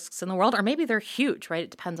biggest risks in the world, or maybe they're huge, right?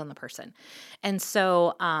 It depends on the person. And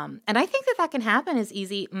so, and I think that that can happen as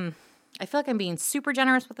easy. I feel like I'm being super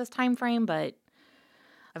generous with this time frame, but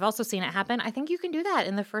I've also seen it happen. I think you can do that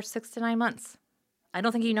in the first 6 to 9 months. I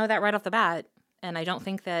don't think you know that right off the bat. And I don't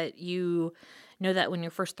think that you know that when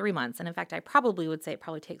your first 3 months. And in fact, I probably would say it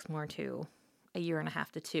probably takes more to 1.5 years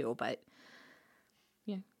to 2, but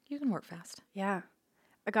yeah, you can work fast. Yeah.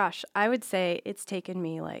 Gosh, I would say it's taken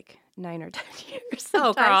me like 9 or 10 years.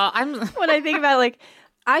 Oh, girl, when I think about it, like,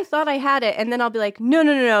 I thought I had it, and then I'll be like, no,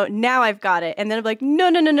 now I've got it. And then I'll be like, no,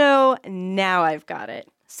 now I've got it.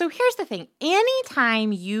 So here's the thing.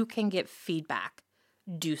 Anytime you can get feedback,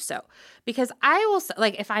 do so. Because I will,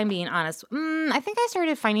 like, if I'm being honest, I think I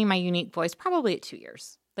started finding my unique voice probably at 2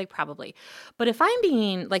 years. Like, probably. But if I'm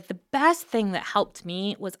being, like, the best thing that helped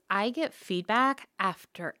me was I get feedback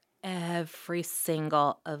after every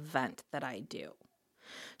single event that I do.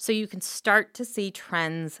 So you can start to see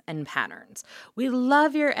trends and patterns. We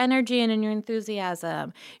love your energy and your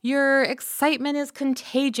enthusiasm. Your excitement is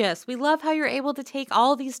contagious. We love how you're able to take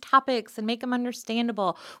all these topics and make them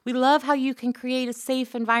understandable. We love how you can create a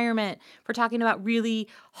safe environment for talking about really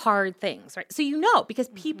hard things, right? So you know, because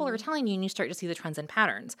people are telling you and you start to see the trends and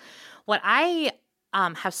patterns. What I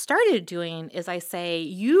have started doing is I say,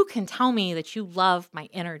 you can tell me that you love my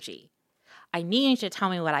energy. I need you to tell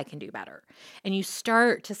me what I can do better. And you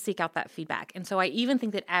start to seek out that feedback. And so I even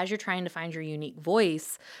think that as you're trying to find your unique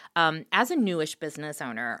voice, as a newish business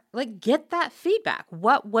owner, like, get that feedback.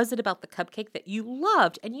 What was it about the cupcake that you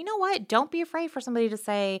loved? And you know what? Don't be afraid for somebody to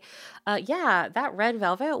say, yeah, that red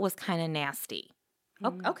velvet was kind of nasty.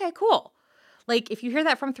 Okay, cool. Like, if you hear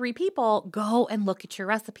that from 3 people, go and look at your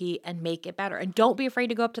recipe and make it better. And don't be afraid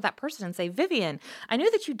to go up to that person and say, Vivian, I know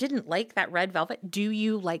that you didn't like that red velvet. Do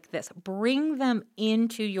you like this? Bring them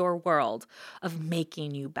into your world of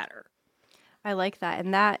making you better. I like that.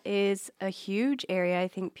 And that is a huge area I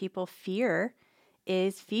think people fear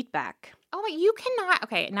is feedback. Oh, wait, you cannot.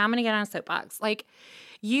 Okay, now I'm going to get on a soapbox. Like,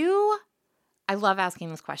 I love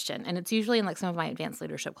asking this question. And it's usually in like some of my advanced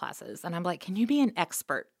leadership classes. And I'm like, can you be an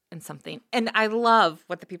expert in something? And I love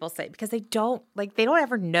what the people say, because they don't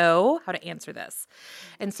ever know how to answer this.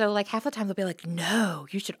 And so, like, half the time they'll be like, no,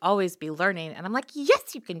 you should always be learning. And I'm like,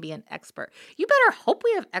 yes, you can be an expert. You better hope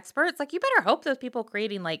we have experts. Like, you better hope those people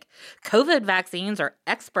creating like COVID vaccines are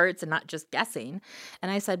experts and not just guessing.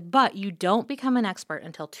 And I said, but you don't become an expert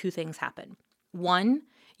until 2 things happen. 1,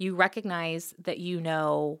 you recognize that you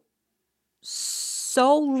know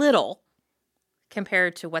so little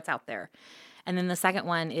compared to what's out there. And then the second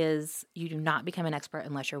one is you do not become an expert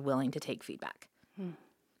unless you're willing to take feedback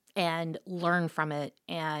and learn from it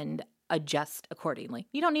and adjust accordingly.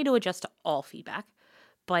 You don't need to adjust to all feedback,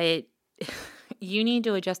 but you need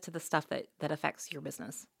to adjust to the stuff that affects your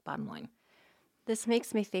business, bottom line. This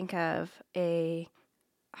makes me think of a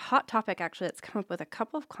hot topic, actually, that's come up with a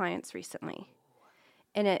couple of clients recently.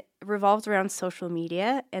 And it revolves around social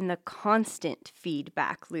media and the constant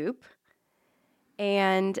feedback loop.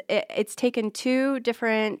 And it's taken 2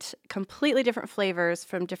 completely different flavors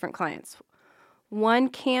from different clients. One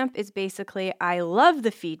camp is basically, I love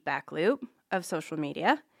the feedback loop of social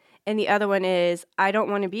media. And the other one is, I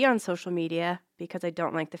don't want to be on social media because I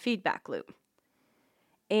don't like the feedback loop.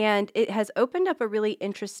 And it has opened up a really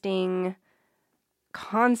interesting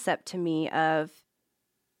concept to me of,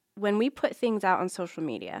 when we put things out on social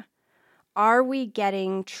media, are we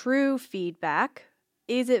getting true feedback?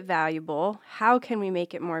 Is it valuable? How can we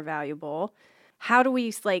make it more valuable? How do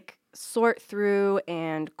we sort through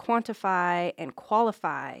and quantify and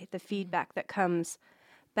qualify the feedback that comes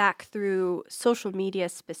back through social media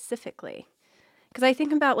specifically? Because I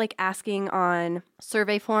think about asking on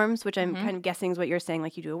survey forms, which I'm kind of guessing is what you're saying.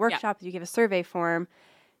 Like, you do a workshop, you give a survey form.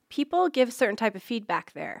 People give a certain type of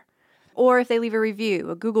feedback there. Or if they leave a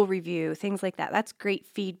review, a Google review, things like that. That's great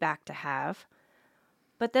feedback to have.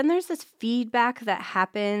 But then there's this feedback that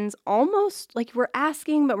happens almost like we're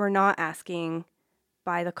asking, but we're not asking,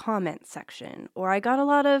 by the comment section. Or I got a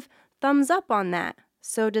lot of thumbs up on that.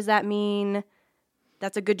 So does that mean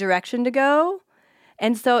that's a good direction to go?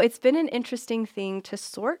 And so it's been an interesting thing to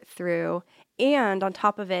sort through. And on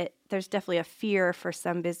top of it, there's definitely a fear for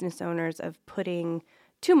some business owners of putting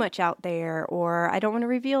too much out there, or I don't want to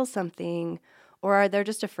reveal something, or they're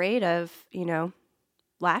just afraid of,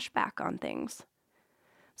 lashback on things.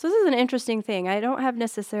 So this is an interesting thing. I don't have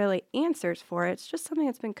necessarily answers for it. It's just something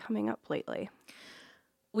that's been coming up lately.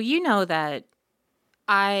 Well, you know that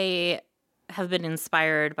I have been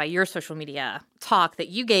inspired by your social media talk that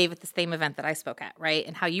you gave at the same event that I spoke at, right?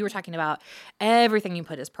 And how you were talking about everything you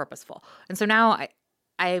put is purposeful. And so now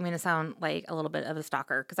I'm going to sound like a little bit of a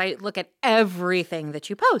stalker because I look at everything that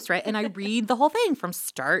you post, right? And I read the whole thing from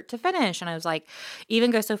start to finish. And I was like,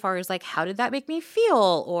 even go so far as like, how did that make me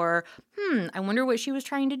feel? Or, I wonder what she was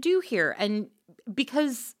trying to do here. And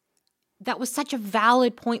because that was such a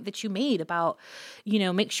valid point that you made about,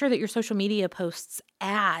 make sure that your social media posts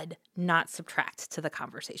add, not subtract to the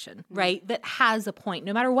conversation, right? That has a point,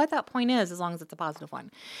 no matter what that point is, as long as it's a positive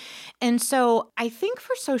one. And so I think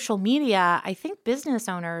for social media, I think business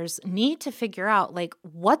owners need to figure out, like,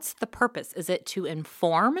 what's the purpose? Is it to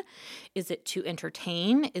inform? Is it to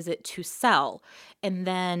entertain? Is it to sell? And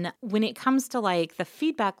then when it comes to like the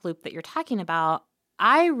feedback loop that you're talking about,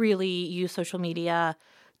 I really use social media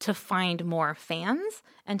to find more fans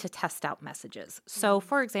and to test out messages. So,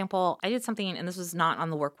 for example, I did something, and this was not on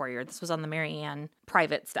the Work Warrior. This was on the Marianne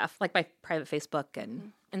private stuff, like my private Facebook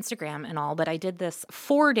and Instagram and all. But I did this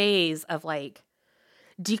 4 days of like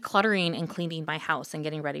decluttering and cleaning my house and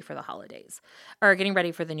getting ready for the holidays or getting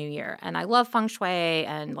ready for the new year. And I love feng shui,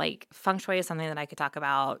 and like feng shui is something that I could talk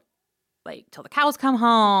about like till the cows come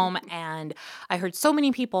home. And I heard so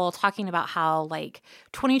many people talking about how like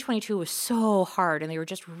 2022 was so hard and they were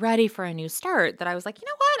just ready for a new start that I was like, you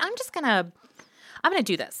know what? I'm going to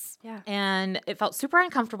do this. Yeah. And it felt super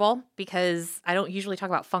uncomfortable because I don't usually talk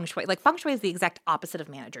about feng shui. Like feng shui is the exact opposite of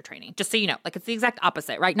manager training, just so you know. Like it's the exact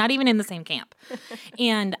opposite, right? Not even in the same camp.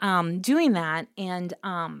 And doing that, and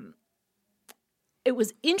it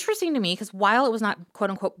was interesting to me because while it was not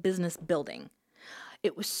quote unquote business building,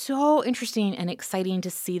 it was so interesting and exciting to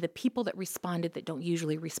see the people that responded that don't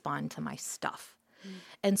usually respond to my stuff.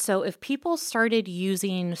 And so if people started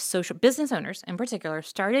using business owners in particular,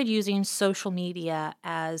 started using social media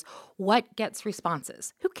as what gets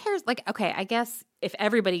responses, who cares? Like, okay, I guess if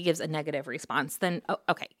everybody gives a negative response, then,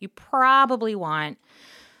 okay, you probably want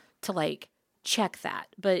to like check that.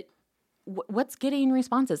 But what's getting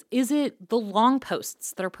responses? Is it the long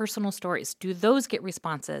posts that are personal stories? Do those get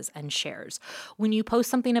responses and shares? When you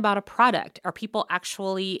post something about a product, are people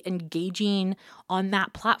actually engaging on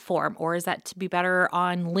that platform, or is that to be better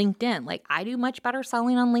on LinkedIn? Like I do much better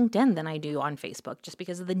selling on LinkedIn than I do on Facebook just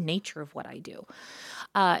because of the nature of what I do.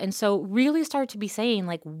 And so really start to be saying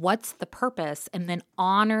like, what's the purpose? And then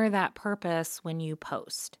honor that purpose when you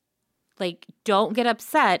post. Like, don't get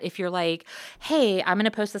upset if you're like, hey, I'm going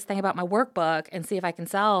to post this thing about my workbook and see if I can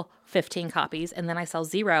sell 15 copies. And then I sell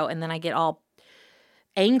 0. And then I get all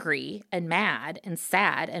angry and mad and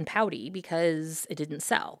sad and pouty because it didn't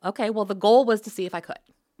sell. Okay, well, the goal was to see if I could.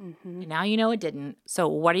 And now you know it didn't. So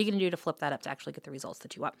what are you going to do to flip that up to actually get the results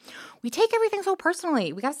that you want? We take everything so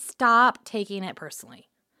personally. We got to stop taking it personally.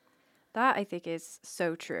 That I think is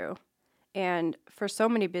so true. And for so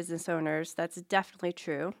many business owners, that's definitely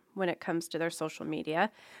true when it comes to their social media,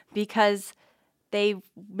 because they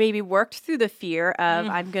maybe worked through the fear of,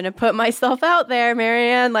 I'm going to put myself out there,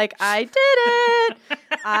 Marianne, like I did it.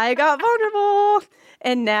 I got vulnerable.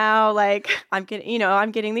 And now like I'm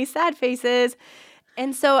getting these sad faces.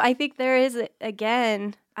 And so I think there is,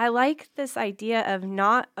 again, I like this idea of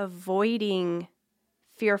not avoiding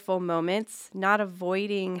fearful moments, not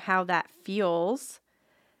avoiding how that feels,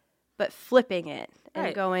 but flipping it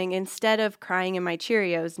and going, instead of crying in my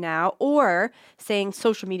Cheerios now, or saying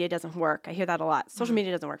social media doesn't work. I hear that a lot. Social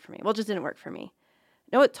media doesn't work for me. Well, it just didn't work for me.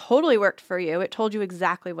 No, it totally worked for you. It told you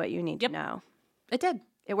exactly what you need to know. It did.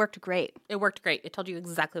 It worked great. It worked great. It told you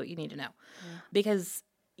exactly what you need to know. Yeah. Because,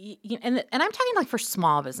 and I'm talking like for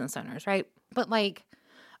small business owners, right? But like,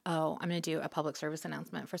 I'm going to do a public service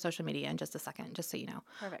announcement for social media in just a second, just so you know.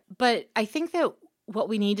 Perfect. But I think that what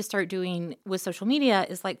we need to start doing with social media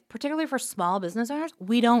is like, particularly for small business owners,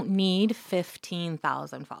 we don't need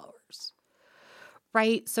 15,000 followers,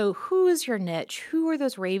 right? So who is your niche? Who are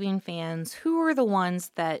those raving fans? Who are the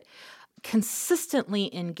ones that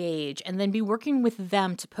consistently engage, and then be working with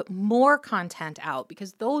them to put more content out,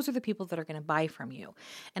 because those are the people that are going to buy from you.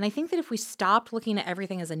 And I think that if we stopped looking at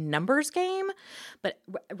everything as a numbers game, but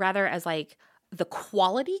rather as like the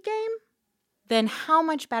quality game, then how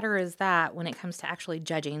much better is that when it comes to actually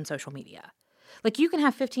judging social media? Like you can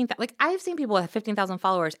have 15,000, like I've seen people with 15,000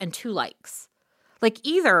 followers and 2 likes. Like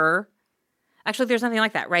either Actually, there's nothing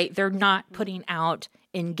like that, right? They're not putting out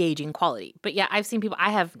engaging quality. But yeah, I've seen people,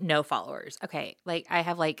 I have no followers. Okay. Like I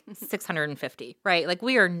have like 650, right? Like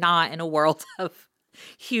we are not in a world of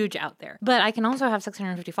huge out there. But I can also have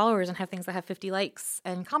 650 followers and have things that have 50 likes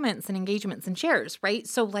and comments and engagements and shares, right?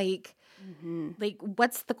 So like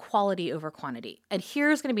what's the quality over quantity? And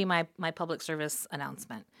here's going to be my public service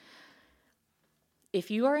announcement.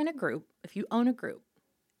 If you are in a group, if you own a group,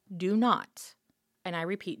 do not, and I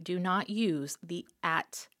repeat, do not use the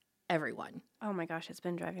 @everyone. Oh my gosh, it's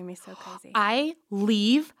been driving me so crazy. I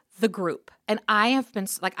leave the group, and I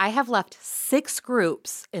have left 6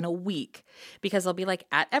 groups in a week because they'll be like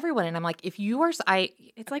 @everyone, and I'm like, if you are,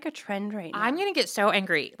 it's like a trend right now. I'm gonna get so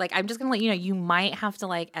angry. Like I'm just gonna let you know, you might have to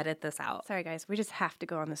like edit this out. Sorry guys, we just have to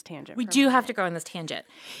go on this tangent. We do have to go on this tangent.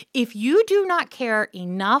 If you do not care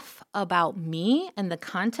enough about me and the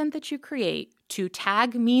content that you create to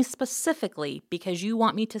tag me specifically because you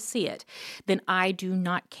want me to see it, then I do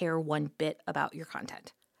not care one bit about your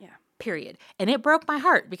content. Yeah. Period. And it broke my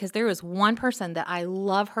heart because there was one person that I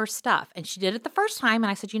love her stuff. And she did it the first time. And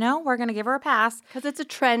I said, we're going to give her a pass. Because it's a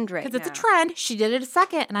trend right now. Because it's a trend. She did it a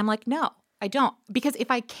second. And I'm like, no, I don't. Because if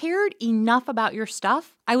I cared enough about your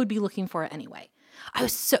stuff, I would be looking for it anyway. I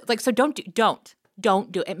was so don't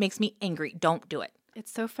do it. It makes me angry. Don't do it.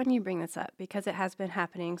 It's so funny you bring this up because it has been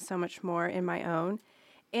happening so much more in my own.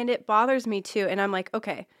 And it bothers me too. And I'm like,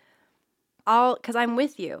 okay, because I'm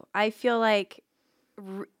with you. I feel like,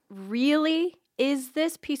 really, is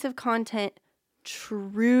this piece of content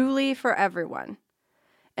truly for everyone?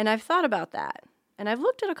 And I've thought about that. And I've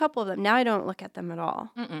looked at a couple of them. Now I don't look at them at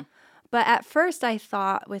all. But at first I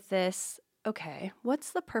thought with this, okay, what's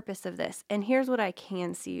the purpose of this? And here's what I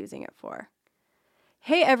can see using it for.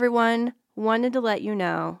 Hey, everyone. Wanted to let you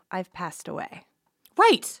know I've passed away.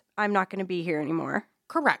 Right. I'm not going to be here anymore.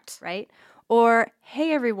 Correct. Right? Or,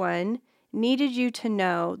 hey, everyone, needed you to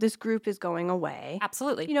know this group is going away.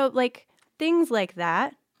 Absolutely. Like things like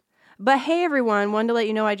that. But hey, everyone, wanted to let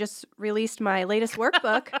you know I just released my latest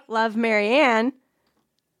workbook, Love, Marianne.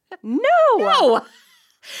 No.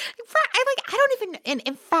 I don't even, and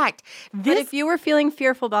in fact, But if you were feeling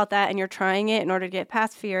fearful about that and you're trying it in order to get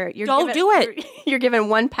past fear, don't do it. You're given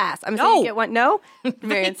one pass. I'm saying you get one. No?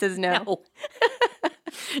 Marianne says no.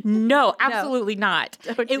 No, absolutely not.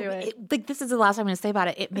 Don't do it. Like, this is the last I'm going to say about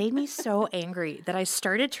it. It made me so angry that I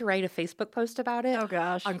started to write a Facebook post about it. Oh,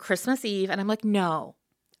 gosh. On Christmas Eve. And I'm like, no.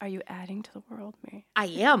 Are you adding to the world, Mary? I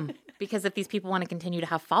am. Because if these people want to continue to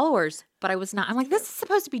have followers, but I was not. I'm like, this is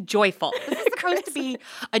supposed to be joyful. This is supposed to be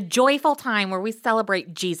a joyful time where we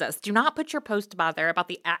celebrate Jesus. Do not put your post about there about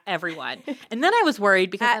the @everyone. And then I was worried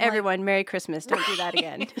because @everyone, Merry Christmas. Don't do that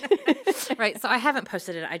again. Right. So I haven't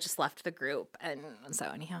posted it. I just left the group. And so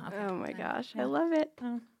anyhow. Okay. Oh my gosh. Yeah. I love it.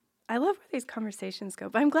 I love where these conversations go.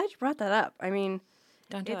 But I'm glad you brought that up. I mean,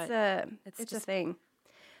 don't do it. It's just a thing.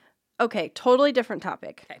 Okay, totally different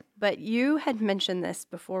topic. Okay. But you had mentioned this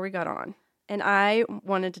before we got on, and I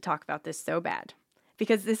wanted to talk about this so bad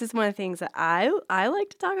because this is one of the things that I like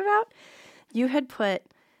to talk about. You had put,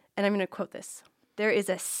 and I'm going to quote this, there is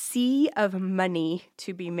a sea of money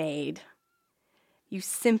to be made. You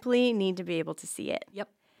simply need to be able to see it. Yep.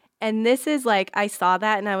 And this is like, I saw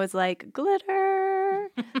that and I was like, glitter.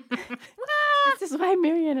 This is why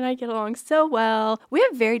Marianne and I get along so well. We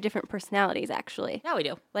have very different personalities, actually. Yeah, we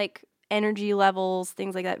do. Like energy levels,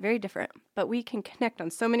 things like that, very different. But we can connect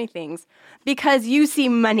on so many things because you see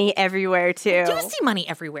money everywhere, too. I do see money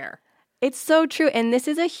everywhere. It's so true. And this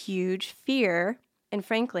is a huge fear. And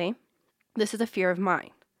frankly, this is a fear of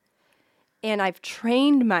mine. And I've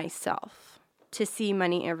trained myself to see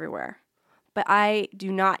money everywhere. But I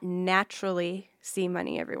do not naturally see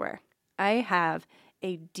money everywhere. I have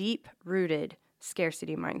a deep-rooted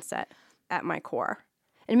scarcity mindset at my core.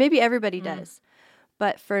 And maybe everybody does.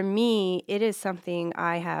 But for me, it is something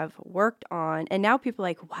I have worked on. And now people are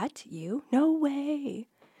like, what? You? No way.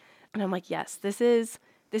 And I'm like, yes, this is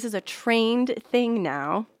a trained thing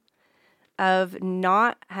now of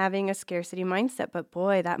not having a scarcity mindset. But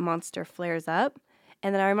boy, that monster flares up.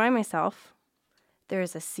 And then I remind myself, there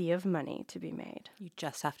is a sea of money to be made. You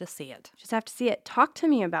just have to see it. Just have to see it. Talk to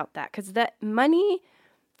me about that. Because that money,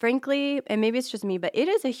 frankly, and maybe it's just me, but it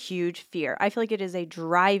is a huge fear. I feel like it is a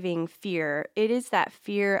driving fear. It is that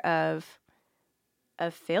fear of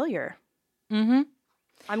failure. Mm-hmm.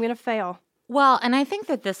 I'm going to fail. Well, and I think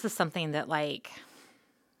that this is something that, like,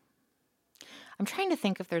 I'm trying to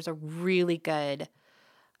think if there's a really good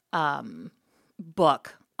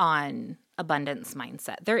book on abundance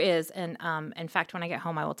mindset. There is, and in fact, when I get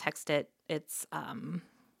home, I will text it. It's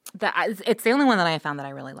It's the only one that I found that I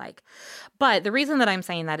really like. But the reason that I'm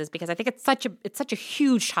saying that is because I think it's such a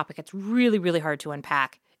huge topic. It's really, really hard to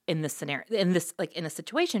unpack in this scenario, in this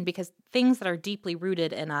situation, because things that are deeply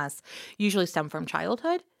rooted in us usually stem from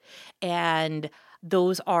childhood, and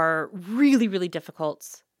those are really, really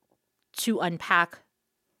difficult to unpack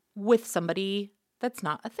with somebody that's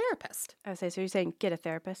not a therapist. I would say, so you're saying get a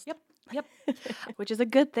therapist? Yep. Which is a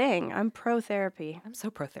good thing. I'm pro therapy. I'm so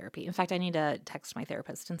pro therapy. In fact, I need to text my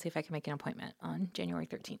therapist and see if I can make an appointment on January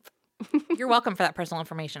 13th. You're welcome for that personal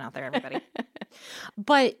information out there, everybody.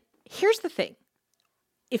 But here's the thing.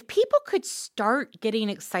 If people could start getting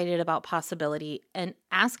excited about possibility and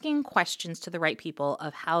asking questions to the right people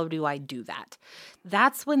of how do I do that,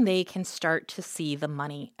 that's when they can start to see the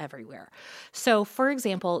money everywhere. So, for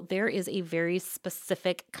example, there is a very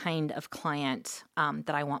specific kind of client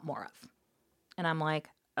that I want more of. And I'm like,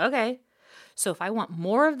 okay, so if I want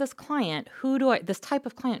more of this client, this type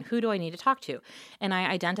of client, who do I need to talk to? And I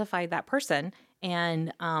identified that person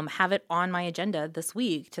and have it on my agenda this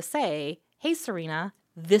week to say, hey, Serena,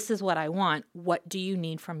 this is what I want. What do you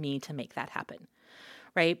need from me to make that happen?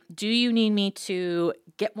 Right? Do you need me to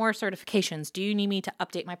get more certifications? Do you need me to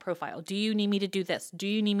update my profile? Do you need me to do this? Do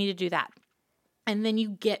you need me to do that? And then you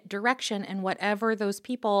get direction, and whatever those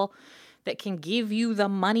people that can give you the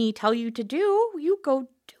money tell you to do, you go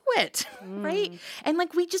do it, right? And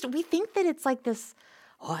like we think that it's like this,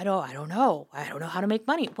 I don't know how to make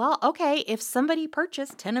money. Well, okay, if somebody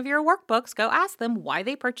purchased 10 of your workbooks, go ask them why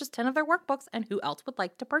they purchased 10 of their workbooks and who else would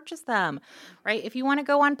like to purchase them, right? If you want to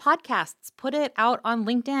go on podcasts, put it out on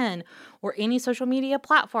LinkedIn or any social media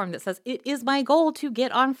platform that says, it is my goal to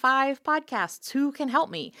get on 5 podcasts. Who can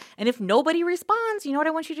help me? And if nobody responds, you know what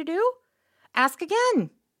I want you to do? Ask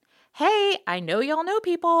again. Hey, I know y'all know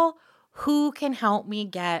people who can help me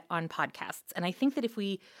get on podcasts. And I think that if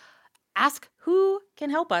we ask who can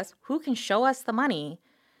help us, who can show us the money,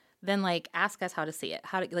 then like ask us how to see it,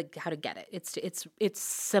 how to get it. It's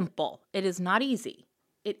simple. It is not easy.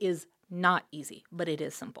 It is not easy, but it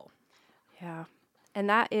is simple. Yeah. And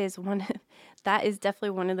that is definitely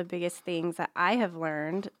one of the biggest things that I have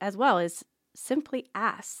learned as well, is simply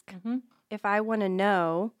ask. Mm-hmm. If I want to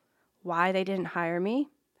know why they didn't hire me,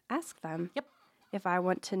 ask them. Yep. If I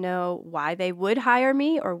want to know why they would hire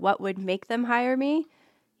me or what would make them hire me,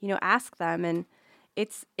 ask them. And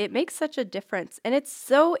it makes such a difference. And it's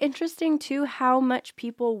so interesting too how much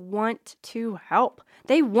people want to help.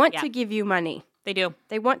 They want to give you money. They do.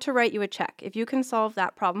 They want to write you a check. If you can solve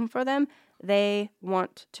that problem for them, they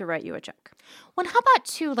want to write you a check. Well, how about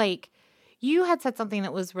too, like, you had said something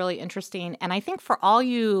that was really interesting. And I think for all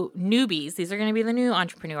you newbies, these are going to be the new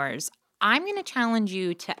entrepreneurs, I'm going to challenge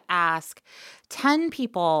you to ask 10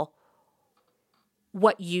 people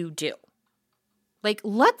what you do. Like,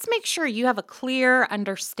 let's make sure you have a clear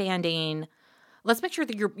understanding. Let's make sure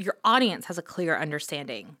that your audience has a clear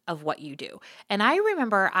understanding of what you do. And I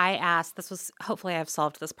remember I asked, hopefully I've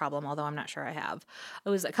solved this problem, although I'm not sure I have. It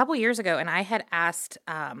was a couple years ago, and I had asked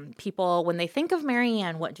people, when they think of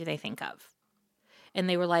Marianne, what do they think of? And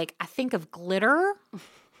they were like, I think of glitter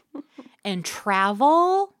and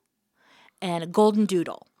travel and a golden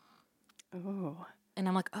doodle. Oh. And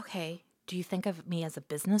I'm like, okay, do you think of me as a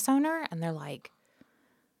business owner? And they're like,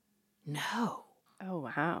 no. Oh,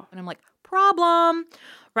 wow. And I'm like, problem,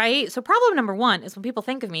 right? So problem number one is when people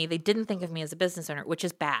think of me, they didn't think of me as a business owner, which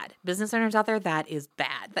is bad. Business owners out there, that is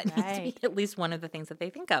bad. That needs to be at least one of the things that they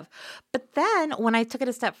think of. But then when I took it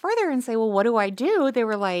a step further and say, well, what do I do? They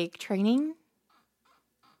were like, training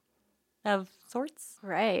of sorts.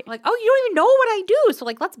 Right. Like, oh, you don't even know what I do. So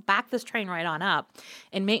like, let's back this train right on up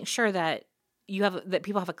and make sure that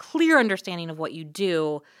people have a clear understanding of what you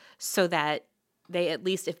do, so that they, at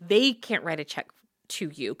least if they can't write a check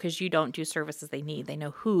to you because you don't do services they need, they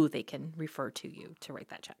know who they can refer to you to write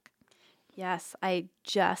that check. Yes, I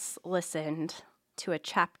just listened to a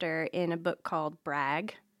chapter in a book called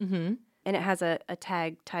Brag, and it has a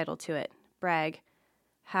tag title to it, Brag,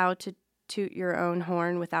 How to Toot Your Own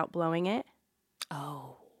Horn Without Blowing It.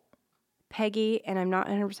 Oh. Peggy, and I'm not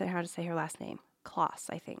 100% how to say her last name, Kloss,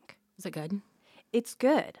 I think. Is it good? It's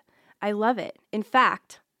good. I love it. In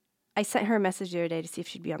fact, I sent her a message the other day to see if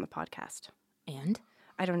she'd be on the podcast. And?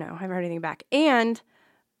 I don't know. I haven't heard anything back. And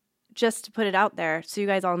just to put it out there so you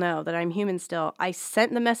guys all know that I'm human still, I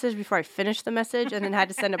sent the message before I finished the message and then had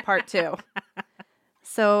to send a part 2.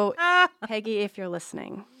 So, Peggy, if you're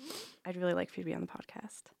listening, I'd really like for you to be on the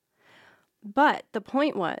podcast. But the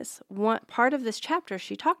point was, one part of this chapter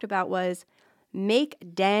she talked about was make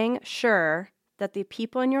dang sure that the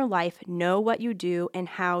people in your life know what you do and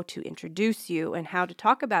how to introduce you and how to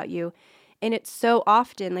talk about you. And it's so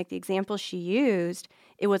often, like the example she used,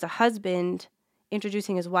 it was a husband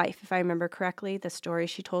introducing his wife, if I remember correctly, the story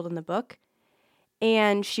she told in the book.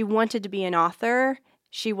 And she wanted to be an author.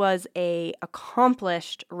 She was a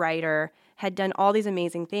accomplished writer, had done all these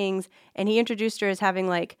amazing things. And he introduced her as having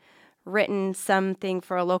like written something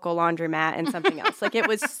for a local laundromat and something else. Like it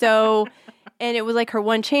was so, and it was like her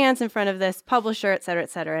one chance in front of this publisher, et cetera, et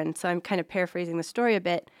cetera. And so I'm kind of paraphrasing the story a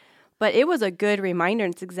bit. But it was a good reminder,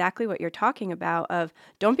 and it's exactly what you're talking about, of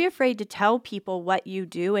don't be afraid to tell people what you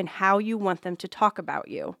do and how you want them to talk about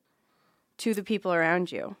you to the people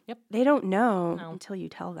around you. Yep. They don't know until you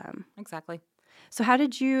tell them. Exactly. So how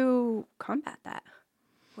did you combat that?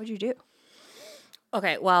 What did you do?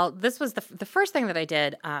 Okay, well, this was the first thing that I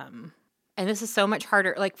did, and this is so much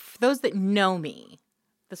harder. Like, for those that know me,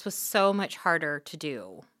 this was so much harder to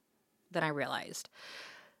do than I realized.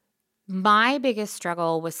 My biggest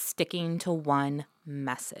struggle was sticking to one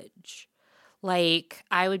message. Like,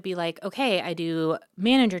 I would be like, okay, I do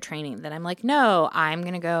manager training. Then I'm like, no, I'm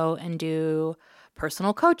going to go and do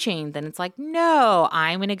personal coaching. Then it's like, no,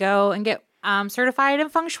 I'm going to go and get certified in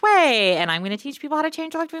feng shui, and I'm going to teach people how to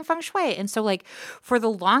change their life doing feng shui. And so, like, for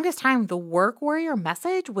the longest time, the work warrior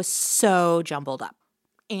message was so jumbled up.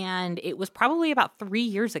 And it was probably about 3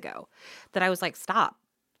 years ago that I was like, stop.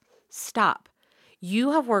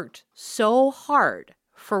 You have worked so hard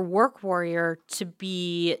for work warrior to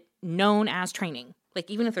be known as training.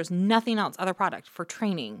 Like, even if there's nothing else, other product for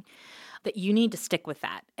training, that you need to stick with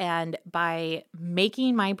that. And by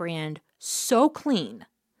making my brand so clean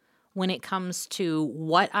when it comes to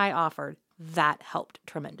what I offered, that helped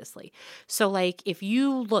tremendously. So like if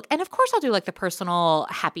you look, and of course I'll do like the personal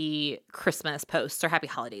happy Christmas posts or happy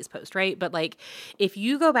holidays post, right? But like if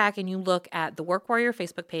you go back and you look at the Work Warrior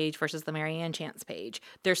Facebook page versus the Marianne Chance page,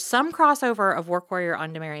 there's some crossover of Work Warrior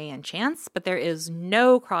onto Marianne Chance, but there is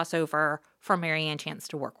no crossover from Marianne Chance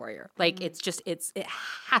to Work Warrior. Like it's just, it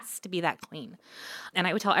has to be that clean. And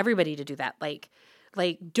I would tell everybody to do that. Like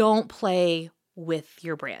don't play with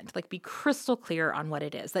your brand. Like be crystal clear on what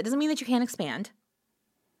it is. That doesn't mean that you can't expand,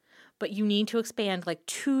 but you need to expand like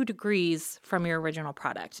 2 degrees from your original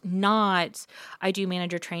product. Not, I do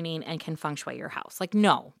manager training and can feng shui your house. Like,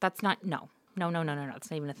 no, that's not, no. It's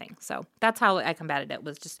not even a thing. So that's how I combated it,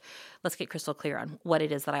 was just, let's get crystal clear on what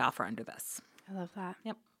it is that I offer under this. I love that.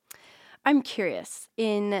 Yep. I'm curious,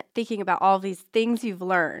 in thinking about all these things you've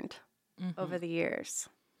learned over the years,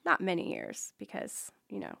 not many years because,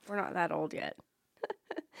 we're not that old yet.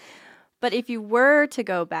 But if you were to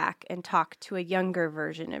go back and talk to a younger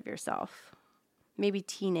version of yourself, maybe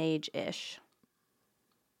teenage-ish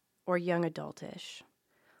or young adult-ish,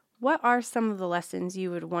 what are some of the lessons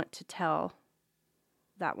you would want to tell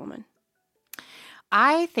that woman?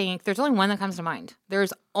 I think there's only one that comes to mind.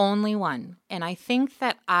 There's only one. And I think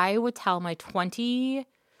that I would tell my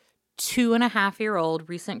 22-and-a-half-year-old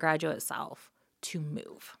recent graduate self to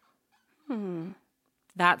move.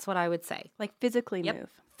 That's what I would say. Like physically move.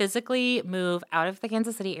 Physically move out of the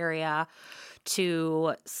Kansas City area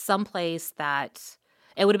to someplace that,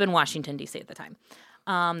 it would have been Washington, D.C. at the time.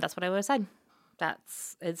 That's what I would have said.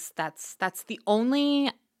 That's the only,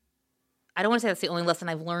 I don't want to say that's the only lesson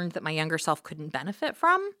I've learned that my younger self couldn't benefit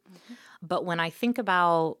from. But when I think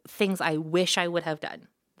about things I wish I would have done,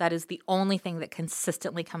 that is the only thing that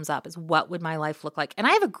consistently comes up, is what would my life look like? And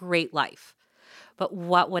I have a great life, but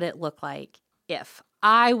what would it look like if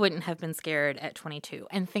I wouldn't have been scared at 22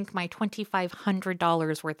 and think my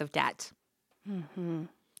 $2,500 worth of debt,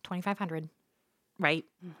 $2,500, right?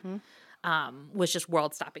 Was just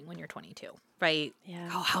world stopping when you're 22, right? Yeah.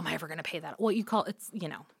 Oh, how am I ever going to pay that? Well, you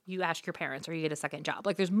ask your parents or you get a second job.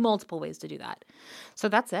 Like there's multiple ways to do that. So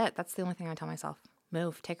that's it. That's the only thing I tell myself.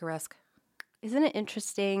 Move, take a risk. Isn't it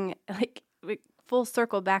interesting, like full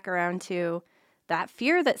circle back around to that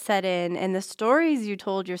fear that set in and the stories you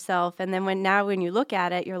told yourself. And then when you look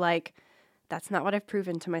at it, you're like, that's not what I've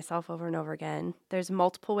proven to myself over and over again. There's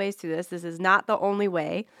multiple ways to this. This is not the only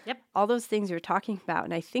way. Yep. All those things you're talking about.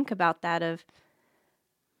 And I think about that of,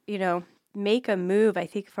 make a move. I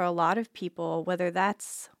think for a lot of people, whether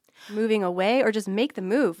that's moving away or just make the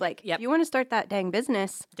move. Like, if you want to start that dang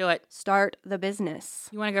business, do it. Start the business.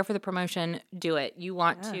 You want to go for the promotion, do it. You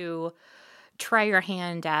want to try your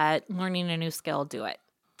hand at learning a new skill, do it.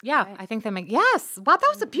 Yeah, right. I think that yes. Wow, that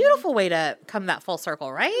was a beautiful way to come that full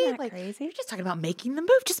circle, right? Isn't that crazy? You're just talking about making the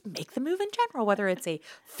move. Just make the move in general, whether it's a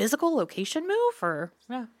physical location move or,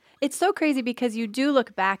 It's so crazy because you do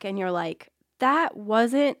look back and you're like, that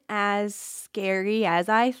wasn't as scary as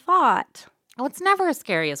I thought. Oh, it's never as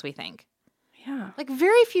scary as we think. Yeah. Like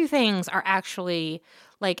very few things are actually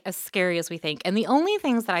like as scary as we think. And the only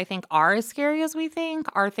things that I think are as scary as we think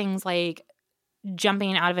are things like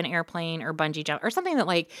jumping out of an airplane or bungee jump or something that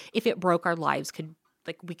like if it broke our lives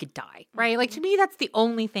we could die, right? Like to me, that's the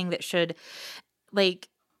only thing that should like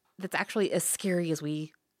that's actually as scary as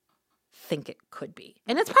we think it could be.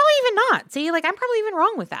 And it's probably even not. See, like I'm probably even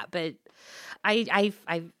wrong with that. But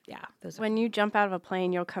When you jump out of a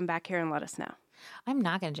plane, you'll come back here and let us know. I'm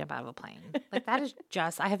not going to jump out of a plane. Like that is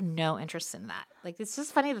just, I have no interest in that. Like it's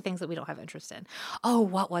just funny the things that we don't have interest in. Oh,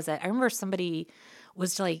 what was it? I remember somebody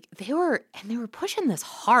was like, they were pushing this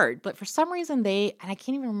hard, but for some reason and I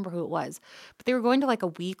can't even remember who it was, but they were going to like a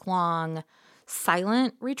week-long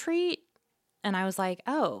silent retreat. And I was like,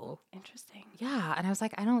 oh. Interesting. Yeah. And I was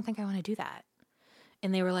like, I don't think I want to do that.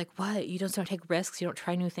 And they were like, what? You don't take risks? You don't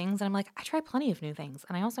try new things? And I'm like, I try plenty of new things.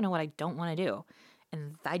 And I also know what I don't want to do.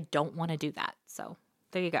 And I don't want to do that. So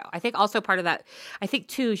there you go. I think also part of that, I think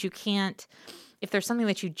too, is you can't, if there's something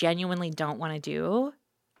that you genuinely don't want to do,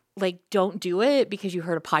 like don't do it because you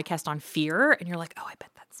heard a podcast on fear and you're like, oh, I bet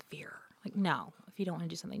that's fear. Like, no, if you don't want to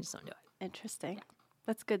do something, just don't do it. Interesting. Yeah.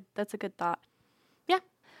 That's good. That's a good thought. Yeah.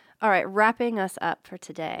 All right. Wrapping us up for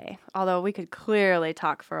today, although we could clearly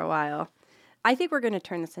talk for a while. I think we're going to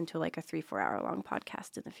turn this into like a 3-4 hour long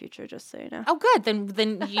podcast in the future, just so you know. Oh, good.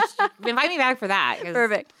 Then you should invite me back for that.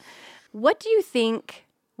 Perfect. What do you think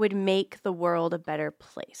would make the world a better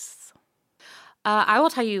place? I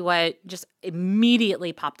will tell you what just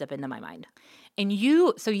immediately popped up into my mind. And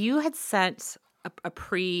you had sent a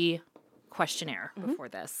pre-questionnaire before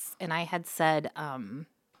this. And I had said,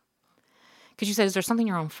 because you said, is there something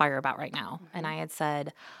you're on fire about right now? Mm-hmm. And I had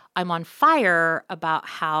said, I'm on fire about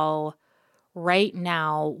how right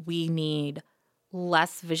now we need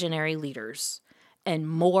less visionary leaders and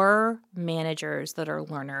more managers that are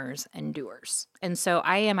learners and doers. And so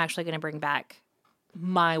I am actually going to bring back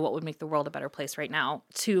my what would make the world a better place right now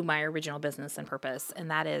to my original business and purpose.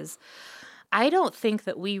 And that is, I don't think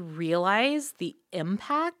that we realize the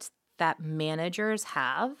impact that managers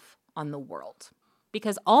have on the world.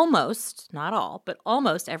 Because almost, not all, but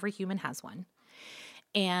almost every human has one.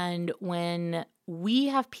 And when we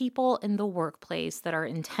have people in the workplace that are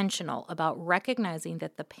intentional about recognizing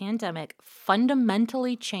that the pandemic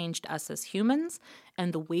fundamentally changed us as humans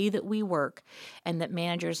and the way that we work, and that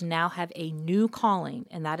managers now have a new calling,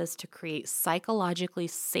 and that is to create psychologically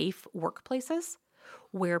safe workplaces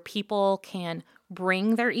where people can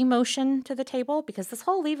bring their emotion to the table, because this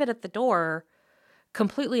whole leave it at the door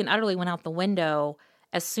completely and utterly went out the window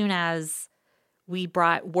as soon as we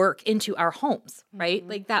brought work into our homes, right? Mm-hmm.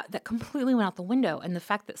 Like that completely went out the window. And the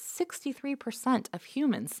fact that 63% of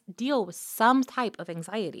humans deal with some type of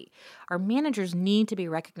anxiety. Our managers need to be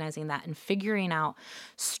recognizing that and figuring out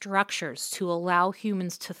structures to allow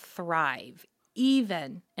humans to thrive,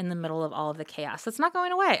 even in the middle of all of the chaos. It's not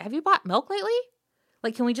going away. Have you bought milk lately?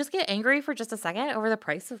 Like, can we just get angry for just a second over the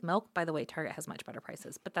price of milk? By the way, Target has much better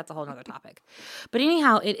prices, but that's a whole nother topic. But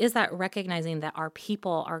anyhow, it is that recognizing that our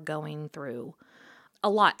people are going through a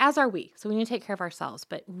lot, as are we. So we need to take care of ourselves,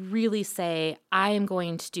 but really say, I am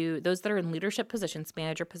going to do, those that are in leadership positions,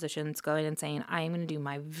 manager positions, going and saying, I am going to do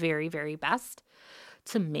my very, very best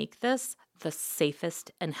to make this the safest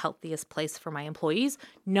and healthiest place for my employees,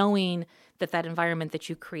 knowing that that environment that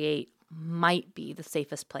you create might be the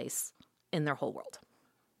safest place in their whole world.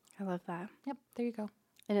 I love that. Yep, there you go.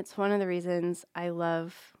 And it's one of the reasons I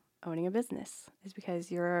love owning a business, is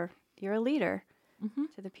because you're a leader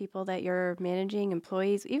to the people that you're managing,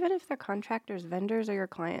 employees, even if they're contractors, vendors, or your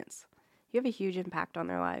clients. You have a huge impact on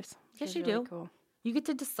their lives. Yes, you really do. Cool. You get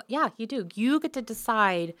to decide. Yeah, you do. You get to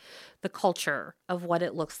decide the culture of what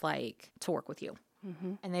it looks like to work with you.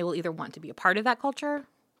 Mm-hmm. And they will either want to be a part of that culture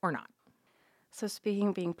or not. So speaking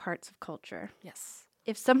of being parts of culture. Yes.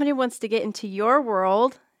 If somebody wants to get into your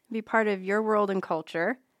world, be part of your world and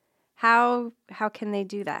culture, how can they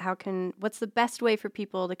do that? What's the best way for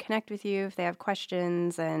people to connect with you if they have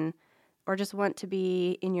questions or just want to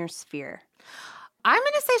be in your sphere? I'm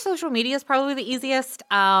going to say social media is probably the easiest.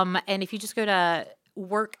 And if you just go to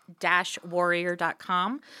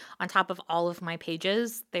work-warrior.com, on top of all of my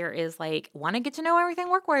pages, there is like, want to get to know everything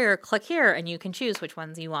Work Warrior? Click here and you can choose which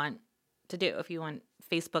ones you want to do. If you want,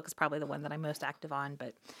 Facebook is probably the one that I'm most active on,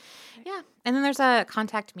 but yeah. And then there's a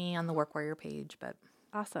contact me on the Work Warrior page, but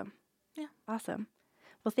awesome. Yeah. Awesome.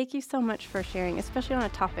 Well, thank you so much for sharing, especially on a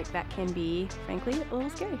topic that can be, frankly, a little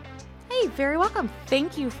scary. Hey, very welcome.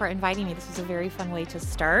 Thank you for inviting me. This was a very fun way to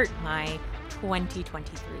start my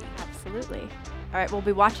 2023. Absolutely. All right. We'll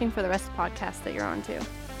be watching for the rest of the podcasts that you're on too.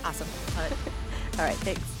 Awesome. Love it. All right.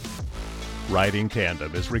 Thanks. Riding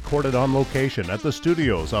Tandem is recorded on location at the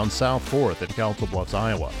studios on South 4th in Council Bluffs,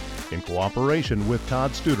 Iowa, in cooperation with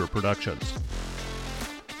Todd Studer Productions.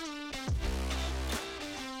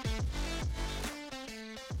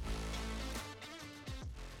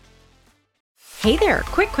 Hey there,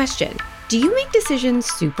 quick question. Do you make decisions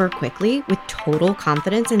super quickly with total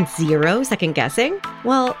confidence and zero second guessing?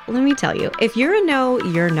 Well, let me tell you, if you're a no,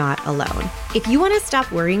 you're not alone. If you want to stop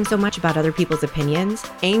worrying so much about other people's opinions,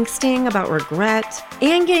 angsting about regret,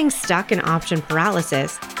 and getting stuck in option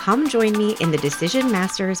paralysis, come join me in the Decision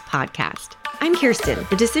Masters podcast. I'm Kirsten,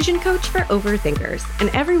 the decision coach for overthinkers, and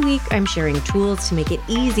every week I'm sharing tools to make it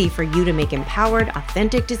easy for you to make empowered,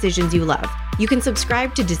 authentic decisions you love. You can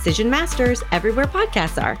subscribe to Decision Masters everywhere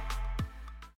podcasts are.